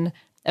appropriation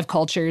of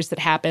cultures that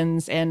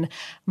happens in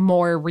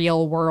more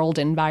real world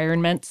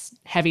environments.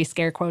 Heavy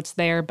scare quotes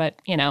there, but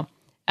I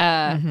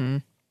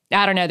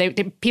don't know.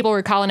 People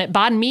were calling it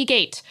banh mi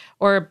gate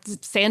or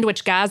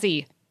sandwich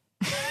Ghazi.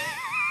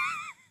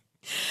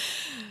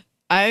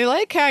 I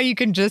like how you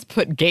can just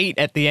put gate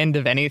at the end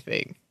of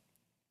anything.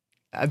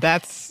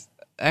 That's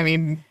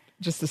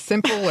just a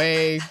simple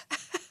way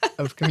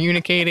of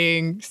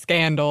communicating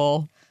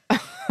scandal.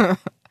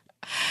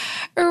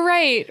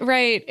 Right.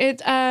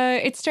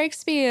 It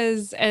strikes me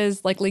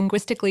as like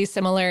linguistically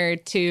similar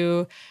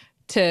to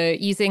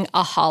using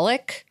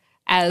aholic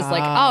as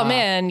like, oh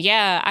man,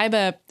 yeah, I'm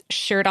a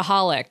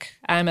shirtaholic.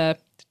 I'm a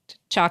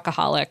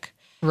chocoholic.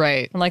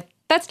 Right. I'm like,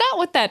 that's not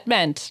what that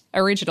meant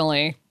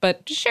originally,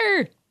 but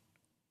sure.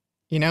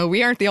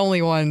 We aren't the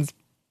only ones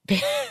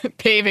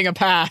paving a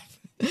path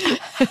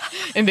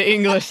in the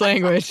English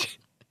language.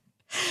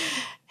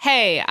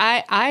 Hey,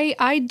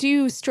 I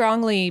do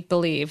strongly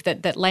believe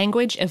that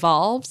language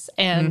evolves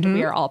and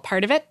we are all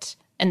part of it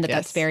and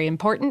that's very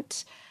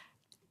important.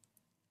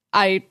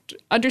 I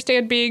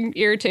understand being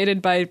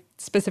irritated by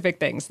specific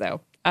things,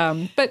 though.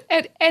 But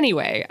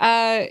anyway,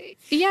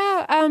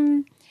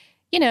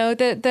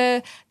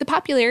 the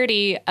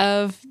popularity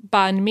of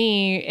banh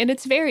mi in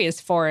its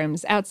various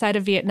forms outside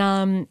of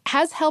Vietnam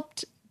has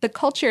helped the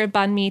culture of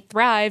banh mi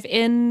thrive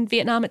in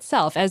Vietnam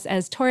itself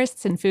as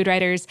tourists and food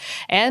writers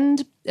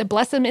and,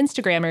 bless them,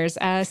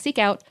 Instagrammers seek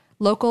out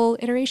local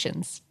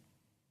iterations.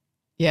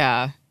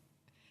 Yeah.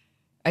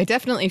 I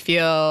definitely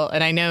feel,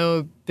 and I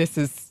know this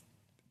has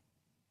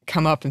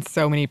come up in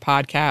so many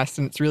podcasts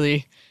and it's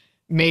really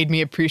made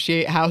me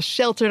appreciate how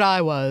sheltered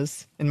I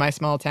was in my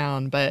small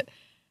town. But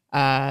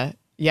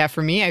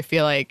for me, I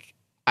feel like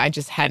I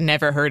just had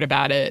never heard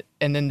about it.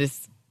 And then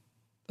this,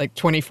 like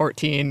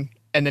 2014,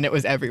 and then it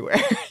was everywhere.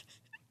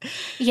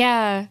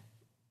 Yeah,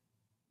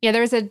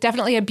 there was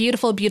definitely a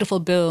beautiful, beautiful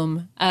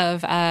boom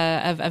of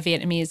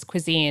Vietnamese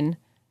cuisine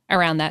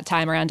around that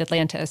time, around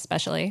Atlanta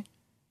especially.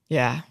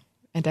 Yeah,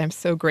 and I'm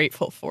so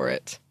grateful for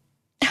it.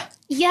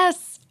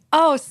 Yes.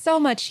 Oh, so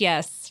much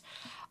yes.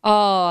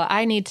 Oh,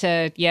 I need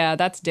to,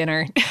 that's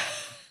dinner.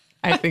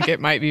 I think it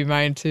might be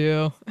mine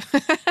too.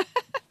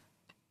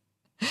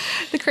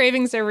 The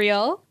cravings are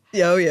real.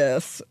 Oh,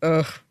 yes.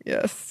 Oh,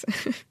 yes.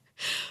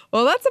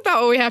 Well, that's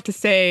about what we have to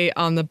say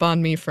on the banh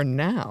mi for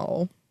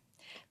now.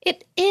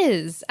 It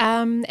is.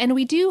 And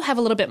we do have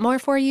a little bit more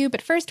for you.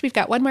 But first, we've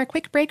got one more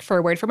quick break for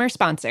a word from our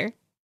sponsor.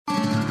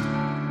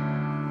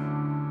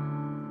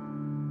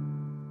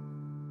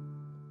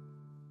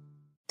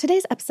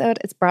 Today's episode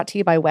is brought to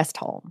you by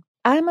Westholme.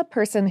 I'm a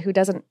person who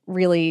doesn't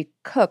really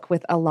cook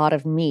with a lot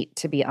of meat,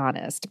 to be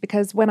honest,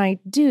 because when I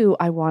do,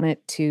 I want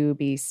it to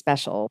be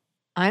special.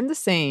 I'm the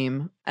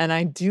same, and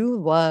I do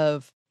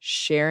love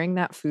sharing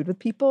that food with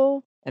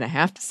people. And I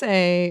have to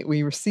say,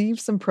 we received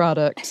some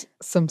product,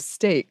 some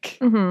steak,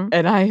 and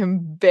I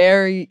am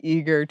very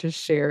eager to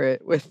share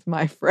it with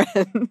my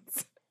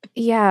friends.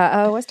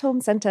 Yeah,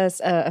 Westholme sent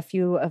us a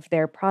few of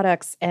their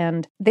products,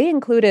 and they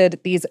included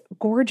these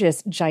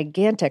gorgeous,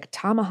 gigantic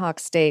tomahawk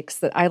steaks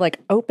that I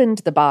opened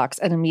the box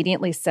and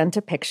immediately sent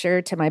a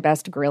picture to my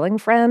best grilling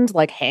friend,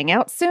 hang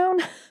out soon.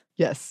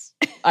 Yes,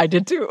 I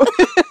did too.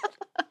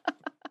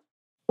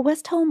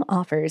 West Home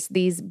offers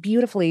these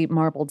beautifully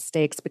marbled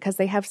steaks because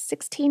they have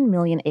 16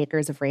 million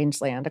acres of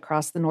rangeland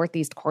across the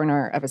northeast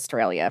corner of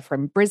Australia,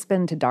 from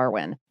Brisbane to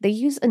Darwin. They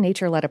use a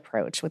nature-led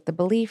approach with the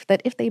belief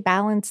that if they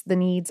balance the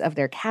needs of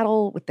their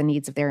cattle with the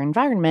needs of their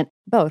environment,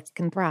 both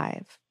can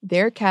thrive.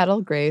 Their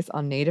cattle graze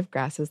on native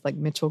grasses like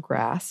Mitchell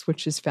grass,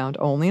 which is found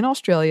only in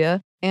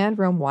Australia, and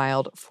roam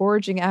wild,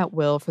 foraging at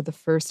will for the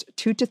first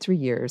 2 to 3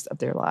 years of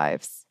their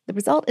lives. The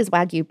result is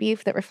Wagyu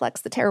beef that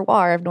reflects the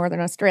terroir of Northern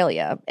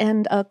Australia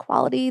and a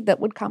quality that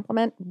would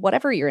complement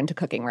whatever you're into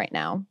cooking right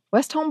now.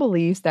 West Home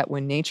believes that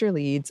when nature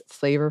leads,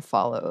 flavor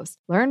follows.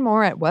 Learn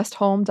more at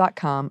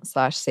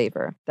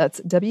westhome.com/savor.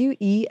 That's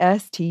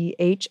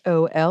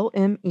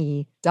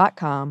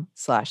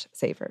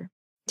WESTHOLME.com/savor.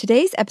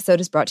 Today's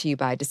episode is brought to you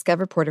by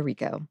Discover Puerto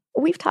Rico.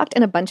 We've talked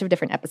in a bunch of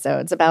different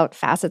episodes about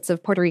facets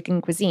of Puerto Rican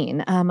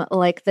cuisine,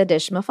 like the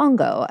dish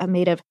mofongo,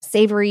 made of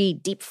savory,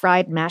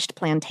 deep-fried mashed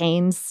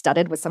plantains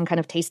studded with some kind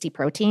of tasty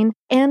protein,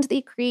 and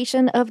the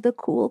creation of the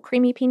cool,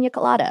 creamy pina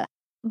colada.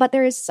 But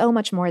there is so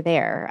much more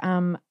there.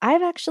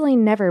 I've actually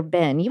never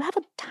been. You have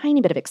a tiny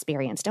bit of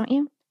experience, don't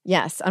you?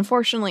 Yes,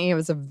 unfortunately, it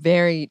was a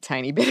very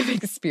tiny bit of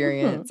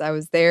experience. I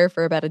was there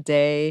for about a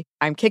day.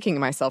 I'm kicking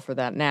myself for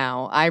that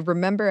now. I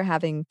remember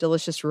having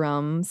delicious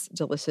rums,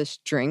 delicious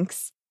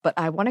drinks, but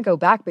I want to go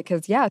back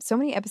because, so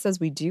many episodes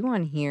we do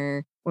on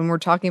here when we're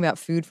talking about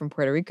food from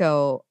Puerto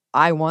Rico,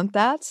 I want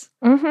that.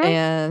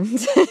 And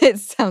it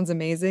sounds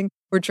amazing.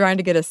 We're trying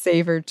to get a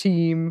Savor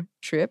team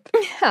trip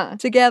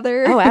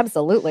together. Oh,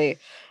 absolutely.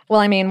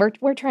 Well, I mean,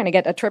 we're trying to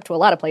get a trip to a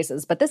lot of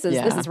places, but this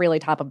is really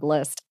top of the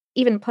list.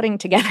 Even putting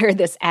together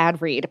this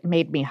ad read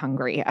made me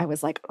hungry. I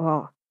was like,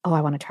 oh, I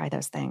want to try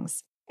those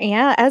things.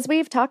 Yeah, as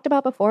we've talked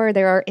about before,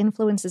 there are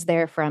influences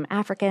there from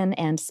African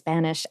and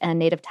Spanish and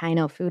native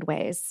Taino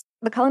foodways.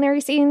 The culinary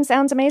scene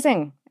sounds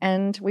amazing,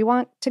 and we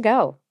want to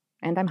go.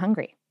 And I'm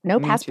hungry. No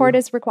passport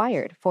is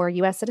required for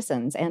U.S.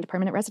 citizens and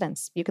permanent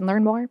residents. You can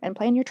learn more and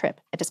plan your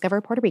trip at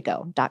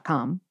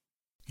discoverpuertorico.com.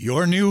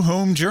 Your new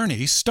home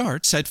journey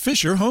starts at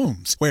Fisher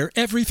Homes, where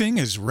everything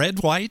is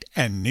red, white,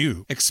 and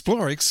new.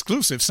 Explore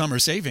exclusive summer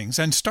savings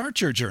and start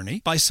your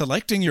journey by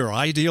selecting your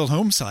ideal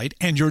home site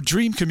and your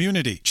dream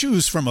community.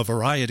 Choose from a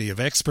variety of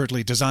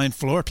expertly designed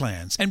floor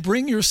plans and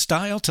bring your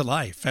style to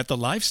life at the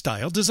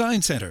Lifestyle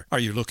Design Center. Are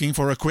you looking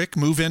for a quick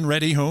move-in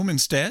ready home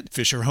instead?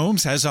 Fisher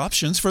Homes has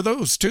options for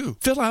those too.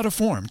 Fill out a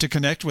form to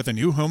connect with a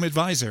new home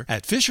advisor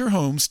at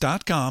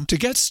fisherhomes.com to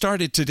get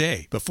started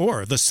today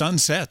before the sun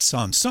sets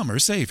on summer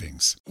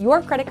savings.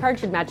 Your credit card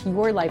should match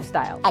your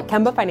lifestyle. At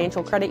Kemba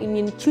Financial Credit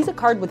Union, choose a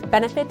card with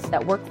benefits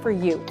that work for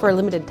you. For a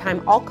limited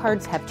time, all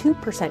cards have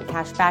 2%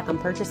 cash back on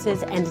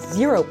purchases and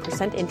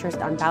 0% interest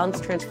on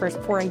balance transfers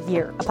for a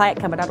year. Apply at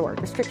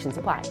Kemba.org. Restrictions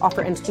apply.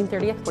 Offer ends June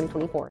 30th,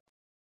 2024.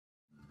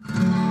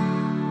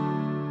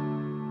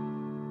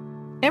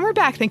 And we're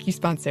back. Thank you,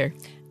 sponsor.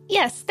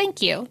 Yes,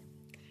 thank you.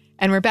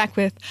 And we're back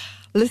with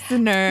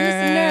Listener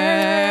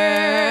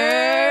Mail.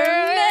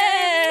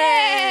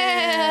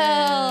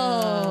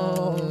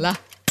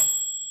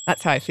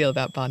 That's how I feel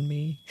about banh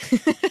mi.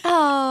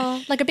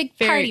 Oh, like a big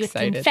Very party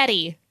excited. with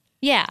confetti.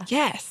 Yeah.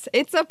 Yes,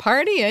 it's a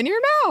party in your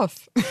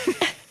mouth.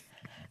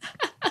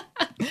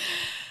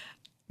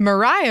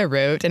 Mariah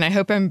wrote, and I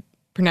hope I'm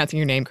pronouncing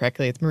your name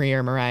correctly. It's Maria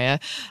or Mariah.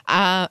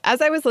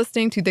 As I was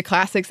listening to the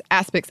Classics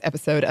Aspics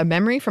episode, a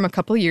memory from a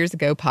couple years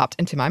ago popped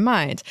into my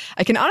mind.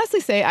 I can honestly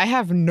say I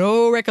have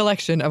no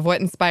recollection of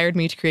what inspired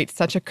me to create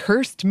such a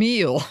cursed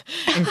meal,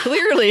 and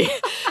clearly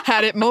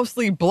had it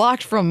mostly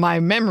blocked from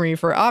my memory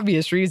for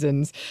obvious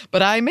reasons.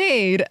 But I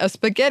made a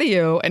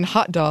SpaghettiO and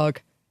hot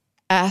dog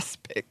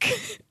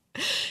aspic.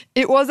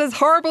 It was as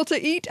horrible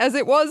to eat as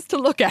it was to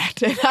look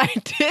at, and I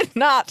did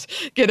not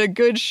get a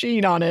good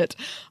sheen on it,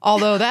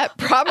 although that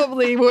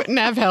probably wouldn't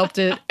have helped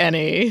it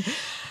any.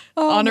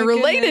 On a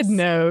related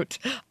note,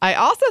 I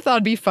also thought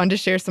it'd be fun to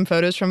share some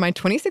photos from my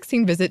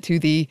 2016 visit to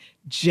the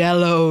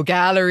Jell-O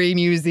Gallery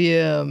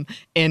Museum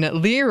in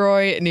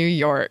Leroy, New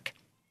York.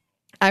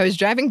 I was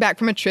driving back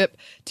from a trip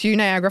to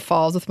Niagara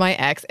Falls with my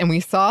ex, and we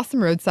saw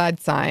some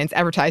roadside signs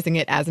advertising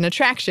it as an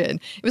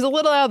attraction. It was a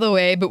little out of the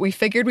way, but we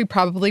figured we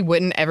probably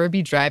wouldn't ever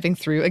be driving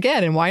through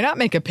again, and why not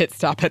make a pit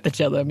stop at the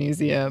Jell-O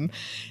Museum?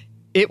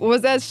 It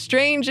was as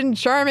strange and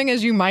charming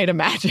as you might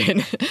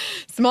imagine.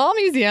 Small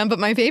museum, but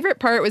my favorite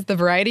part was the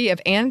variety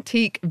of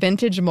antique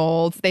vintage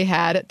molds they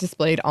had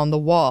displayed on the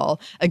wall.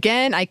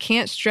 Again, I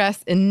can't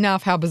stress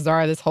enough how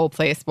bizarre this whole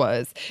place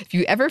was. If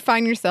you ever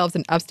find yourselves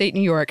in upstate New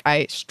York,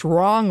 I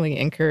strongly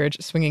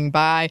encourage swinging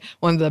by.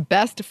 One of the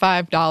best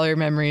 $5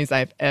 memories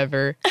I've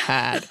ever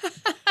had.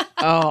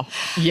 Oh,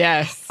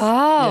 yes.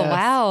 Oh, yes.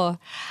 Wow.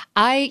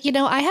 I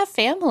have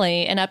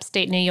family in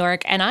upstate New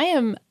York, and I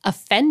am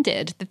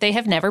offended that they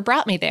have never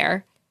brought me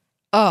there.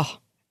 Oh,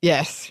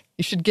 yes.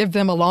 You should give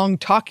them a long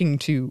talking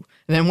to.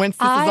 And then once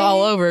this is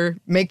all over,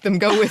 make them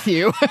go with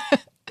you.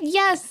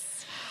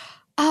 Yes.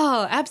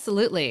 Oh,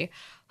 absolutely.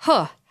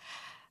 Huh.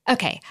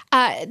 Okay.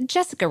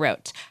 Jessica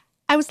wrote,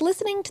 I was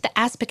listening to the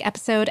Aspic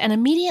episode and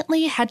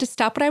immediately had to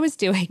stop what I was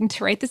doing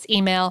to write this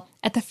email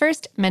at the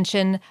first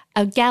mention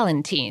of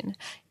galantine.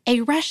 A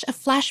rush of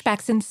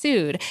flashbacks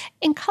ensued.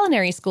 In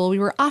culinary school, we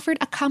were offered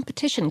a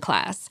competition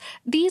class.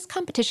 These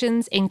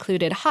competitions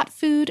included hot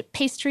food,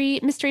 pastry,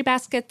 mystery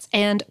baskets,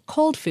 and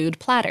cold food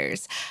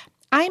platters.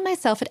 I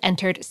myself had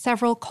entered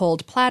several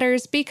cold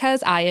platters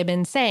because I am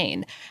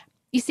insane.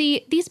 You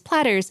see, these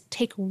platters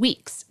take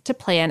weeks to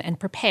plan and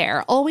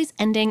prepare, always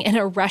ending in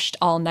a rushed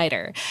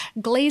all-nighter,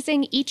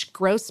 glazing each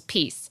gross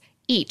piece,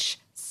 each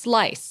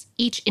slice,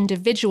 each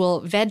individual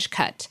veg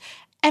cut.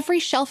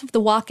 Every shelf of the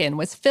walk-in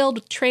was filled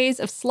with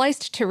trays of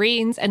sliced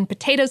terrines and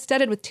potatoes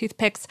studded with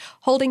toothpicks,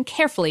 holding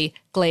carefully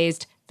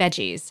glazed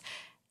veggies.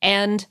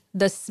 And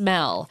the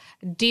smell.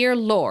 Dear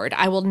Lord,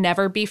 I will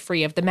never be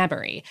free of the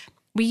memory.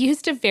 We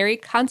used a very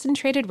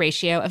concentrated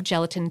ratio of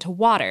gelatin to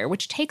water,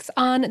 which takes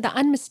on the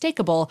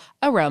unmistakable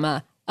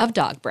aroma of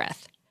dog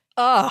breath.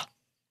 Ugh.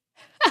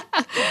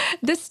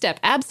 This step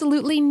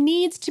absolutely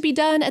needs to be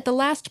done at the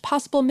last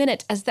possible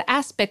minute, as the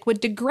aspic would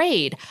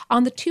degrade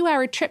on the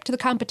 2-hour trip to the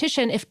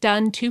competition if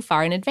done too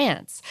far in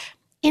advance.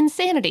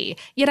 Insanity,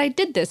 yet I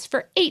did this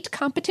for 8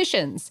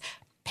 competitions.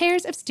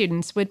 Pairs of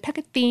students would pick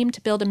a theme to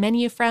build a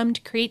menu from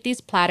to create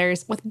these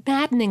platters with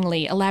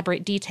maddeningly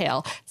elaborate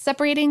detail,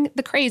 separating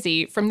the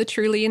crazy from the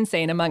truly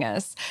insane among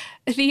us.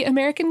 The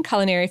American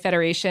Culinary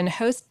Federation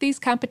hosts these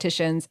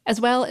competitions,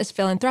 as well as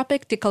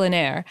Philanthropique de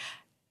Culinaire.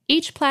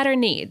 Each platter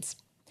needs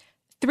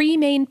 3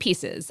 main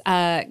pieces,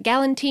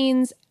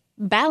 galantines,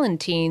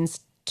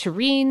 ballantines,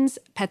 terrines,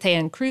 pâté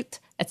en croûte,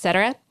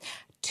 etc.,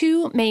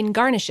 2 main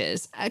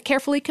garnishes,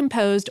 carefully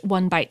composed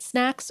one-bite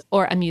snacks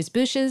or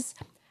amuse-bouches,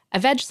 a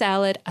veg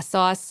salad, a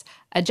sauce,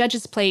 a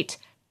judge's plate,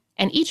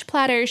 and each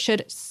platter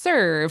should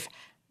serve,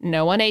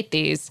 no one ate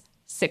these,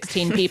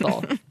 16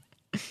 people.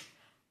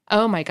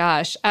 Oh my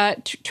gosh.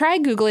 Try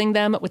Googling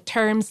them with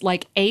terms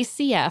like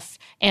ACF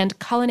and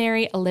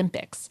Culinary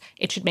Olympics.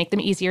 It should make them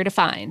easier to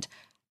find.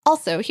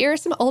 Also, here are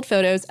some old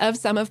photos of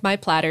some of my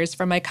platters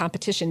from my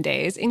competition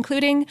days,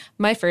 including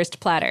my first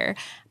platter.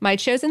 My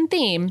chosen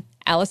theme,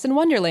 Alice in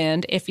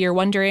Wonderland, if you're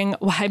wondering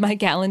why my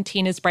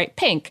galantine is bright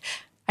pink.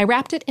 I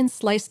wrapped it in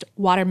sliced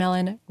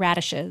watermelon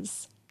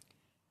radishes.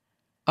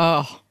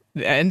 Oh,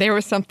 and there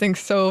was something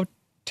so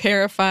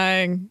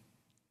terrifying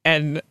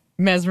and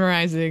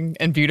mesmerizing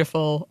and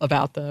beautiful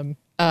about them.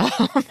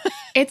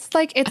 It's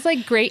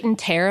like great and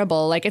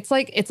terrible. Like it's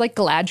like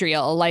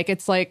Galadriel. Like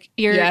it's like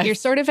you're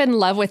sort of in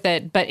love with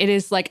it, but it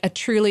is like a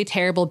truly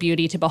terrible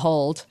beauty to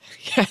behold.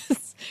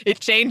 Yes, it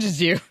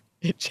changes you.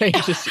 It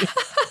changes you.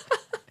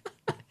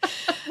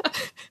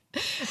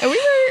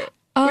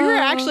 And we were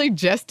actually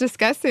just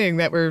discussing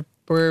that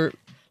we're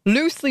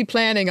loosely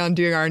planning on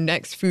doing our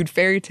next food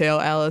fairy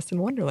tale, Alice in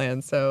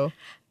Wonderland. So,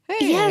 hey,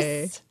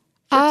 yes,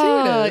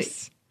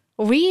 fortuitous.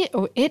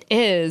 It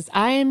is.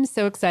 I am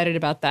so excited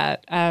about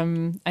that.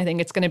 I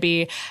think it's going to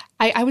be.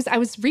 I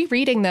was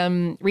rereading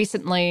them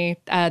recently,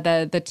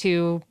 the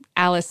 2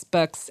 Alice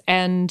books,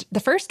 and the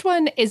first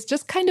one is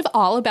just kind of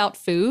all about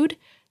food.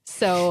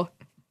 So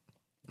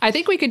I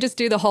think we could just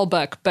do the whole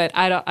book, but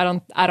I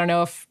don't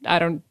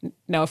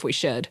know if we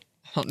should.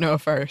 I don't know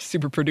if our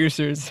super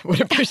producers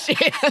would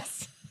appreciate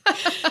us.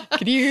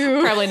 Could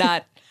you? Probably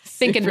not.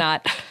 Thinking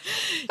not.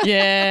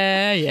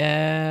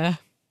 Yeah.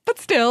 But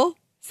still,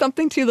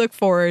 something to look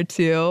forward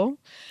to.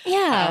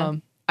 Yeah.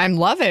 I'm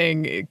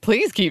loving.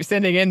 Please keep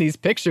sending in these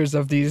pictures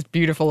of these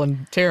beautiful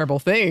and terrible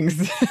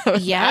things.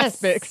 Yes.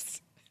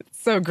 Aspects.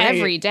 So great.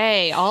 Every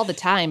day, all the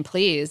time,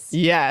 please.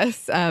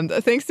 Yes.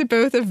 Thanks to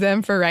both of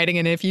them for writing.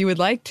 And if you would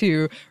like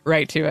to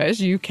write to us,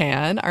 you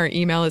can. Our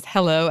email is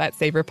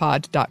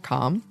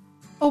hello@savorpod.com.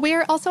 Well,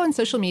 we're also on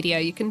social media.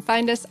 You can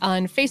find us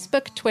on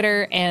Facebook,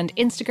 Twitter, and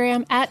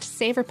Instagram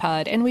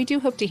 @SavorPod, and we do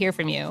hope to hear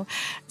from you.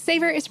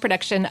 Savor is a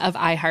production of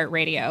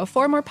iHeartRadio.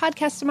 For more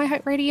podcasts from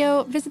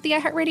iHeartRadio, visit the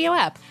iHeartRadio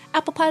app,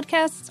 Apple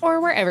Podcasts, or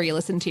wherever you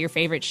listen to your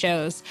favorite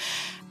shows.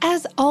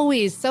 As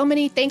always, so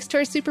many thanks to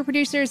our super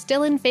producers,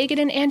 Dylan Fagan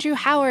and Andrew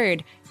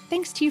Howard.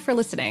 Thanks to you for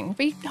listening.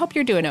 We hope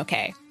you're doing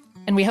okay,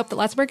 and we hope that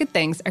lots more good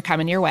things are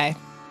coming your way.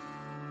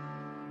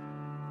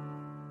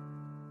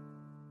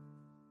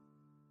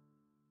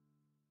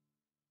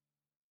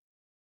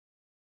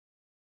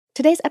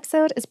 Today's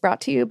episode is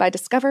brought to you by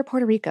Discover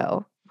Puerto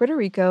Rico. Puerto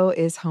Rico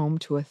is home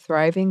to a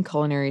thriving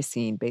culinary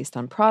scene based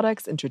on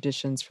products and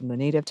traditions from the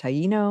native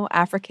Taíno,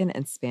 African,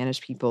 and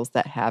Spanish peoples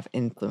that have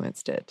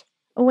influenced it.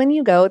 When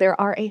you go, there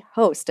are a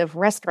host of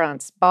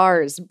restaurants,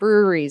 bars,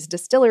 breweries,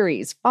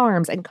 distilleries,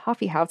 farms, and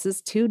coffee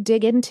houses to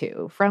dig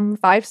into, from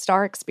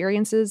 5-star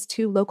experiences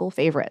to local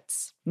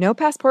favorites. No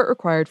passport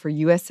required for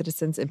U.S.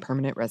 citizens and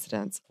permanent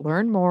residents.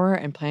 Learn more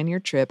and plan your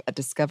trip at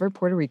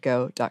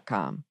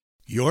discoverpuertorico.com.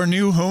 Your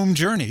new home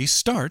journey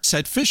starts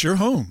at Fisher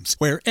Homes,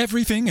 where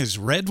everything is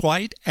red,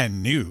 white,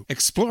 and new.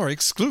 Explore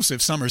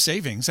exclusive summer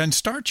savings and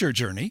start your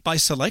journey by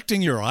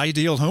selecting your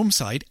ideal home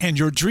site and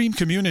your dream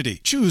community.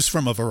 Choose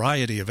from a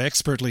variety of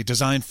expertly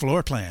designed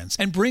floor plans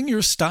and bring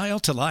your style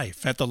to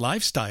life at the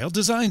Lifestyle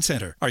Design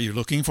Center. Are you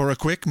looking for a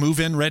quick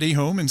move-in ready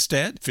home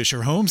instead?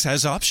 Fisher Homes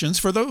has options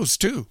for those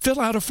too. Fill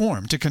out a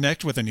form to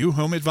connect with a new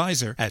home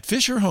advisor at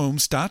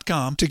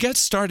fisherhomes.com to get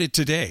started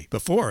today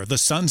before the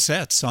sun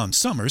sets on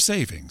summer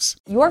savings.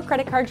 Your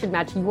credit card should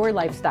match your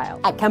lifestyle.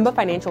 At Kemba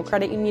Financial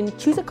Credit Union,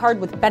 choose a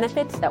card with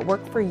benefits that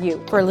work for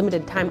you. For a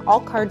limited time, all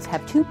cards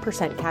have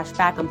 2% cash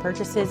back on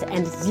purchases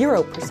and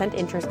 0%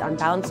 interest on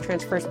balance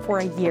transfers for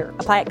a year.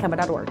 Apply at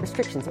Kemba.org.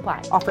 Restrictions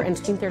apply. Offer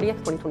ends June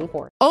 30th,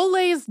 2024.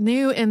 Olay's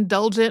new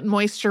Indulgent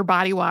Moisture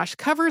Body Wash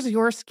covers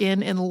your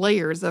skin in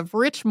layers of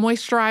rich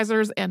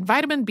moisturizers and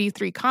vitamin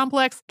B3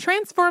 complex,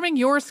 transforming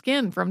your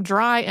skin from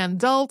dry and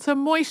dull to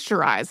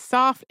moisturized,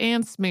 soft,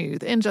 and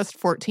smooth in just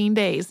 14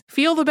 days.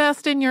 Feel the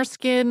best in your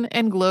skin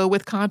and glow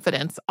with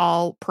confidence,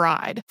 all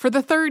pride. For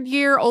the third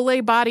year,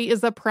 Olay Body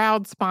is a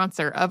proud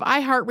sponsor of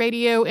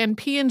iHeartRadio and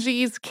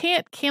P&G's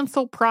Can't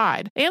Cancel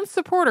Pride and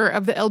supporter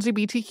of the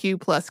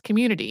LGBTQ+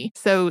 community.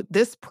 So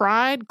this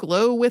pride,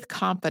 glow with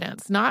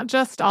confidence, not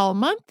just all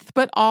month,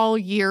 but all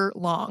year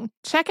long.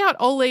 Check out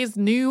Olay's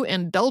new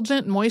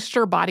Indulgent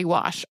Moisture Body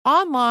Wash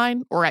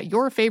online or at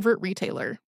your favorite retailer.